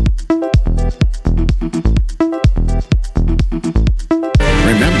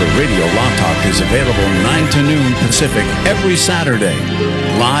 Remember, Radio Law Talk is available 9 to noon Pacific every Saturday,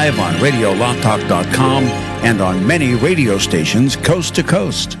 live on RadioLawTalk.com and on many radio stations coast to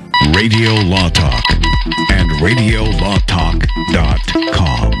coast. Radio Law Talk and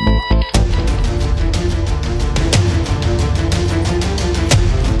RadioLawTalk.com.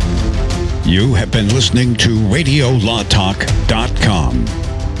 You have been listening to RadioLawTalk.com,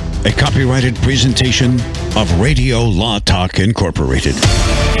 a copyrighted presentation of Radio Law Talk Incorporated.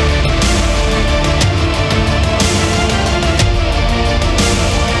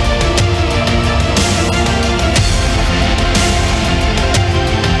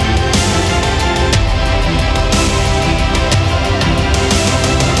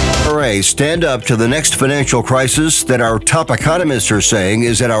 IRA stand up to the next financial crisis that our top economists are saying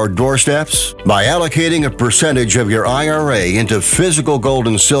is at our doorsteps? By allocating a percentage of your IRA into physical gold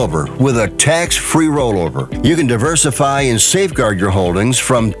and silver with a tax-free rollover. You can diversify and safeguard your holdings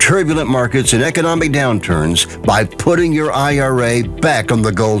from turbulent markets and economic downturns by putting your IRA back on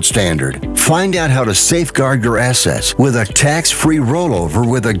the gold standard. Find out how to safeguard your assets with a tax-free rollover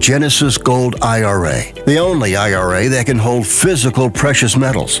with a Genesis Gold IRA, the only IRA that can hold physical precious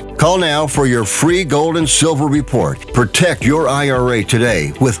metals. Call now for your free gold and silver report. Protect your IRA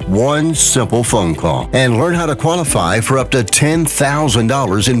today with one simple phone call and learn how to qualify for up to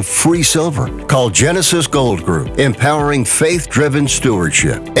 $10,000 in free silver. Call Genesis Gold Group, empowering faith-driven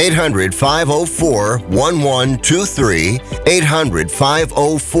stewardship. 800-504-1123.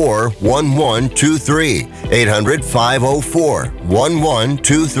 800-504-1123.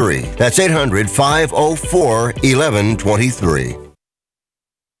 800-504-1123. That's 800-504-1123.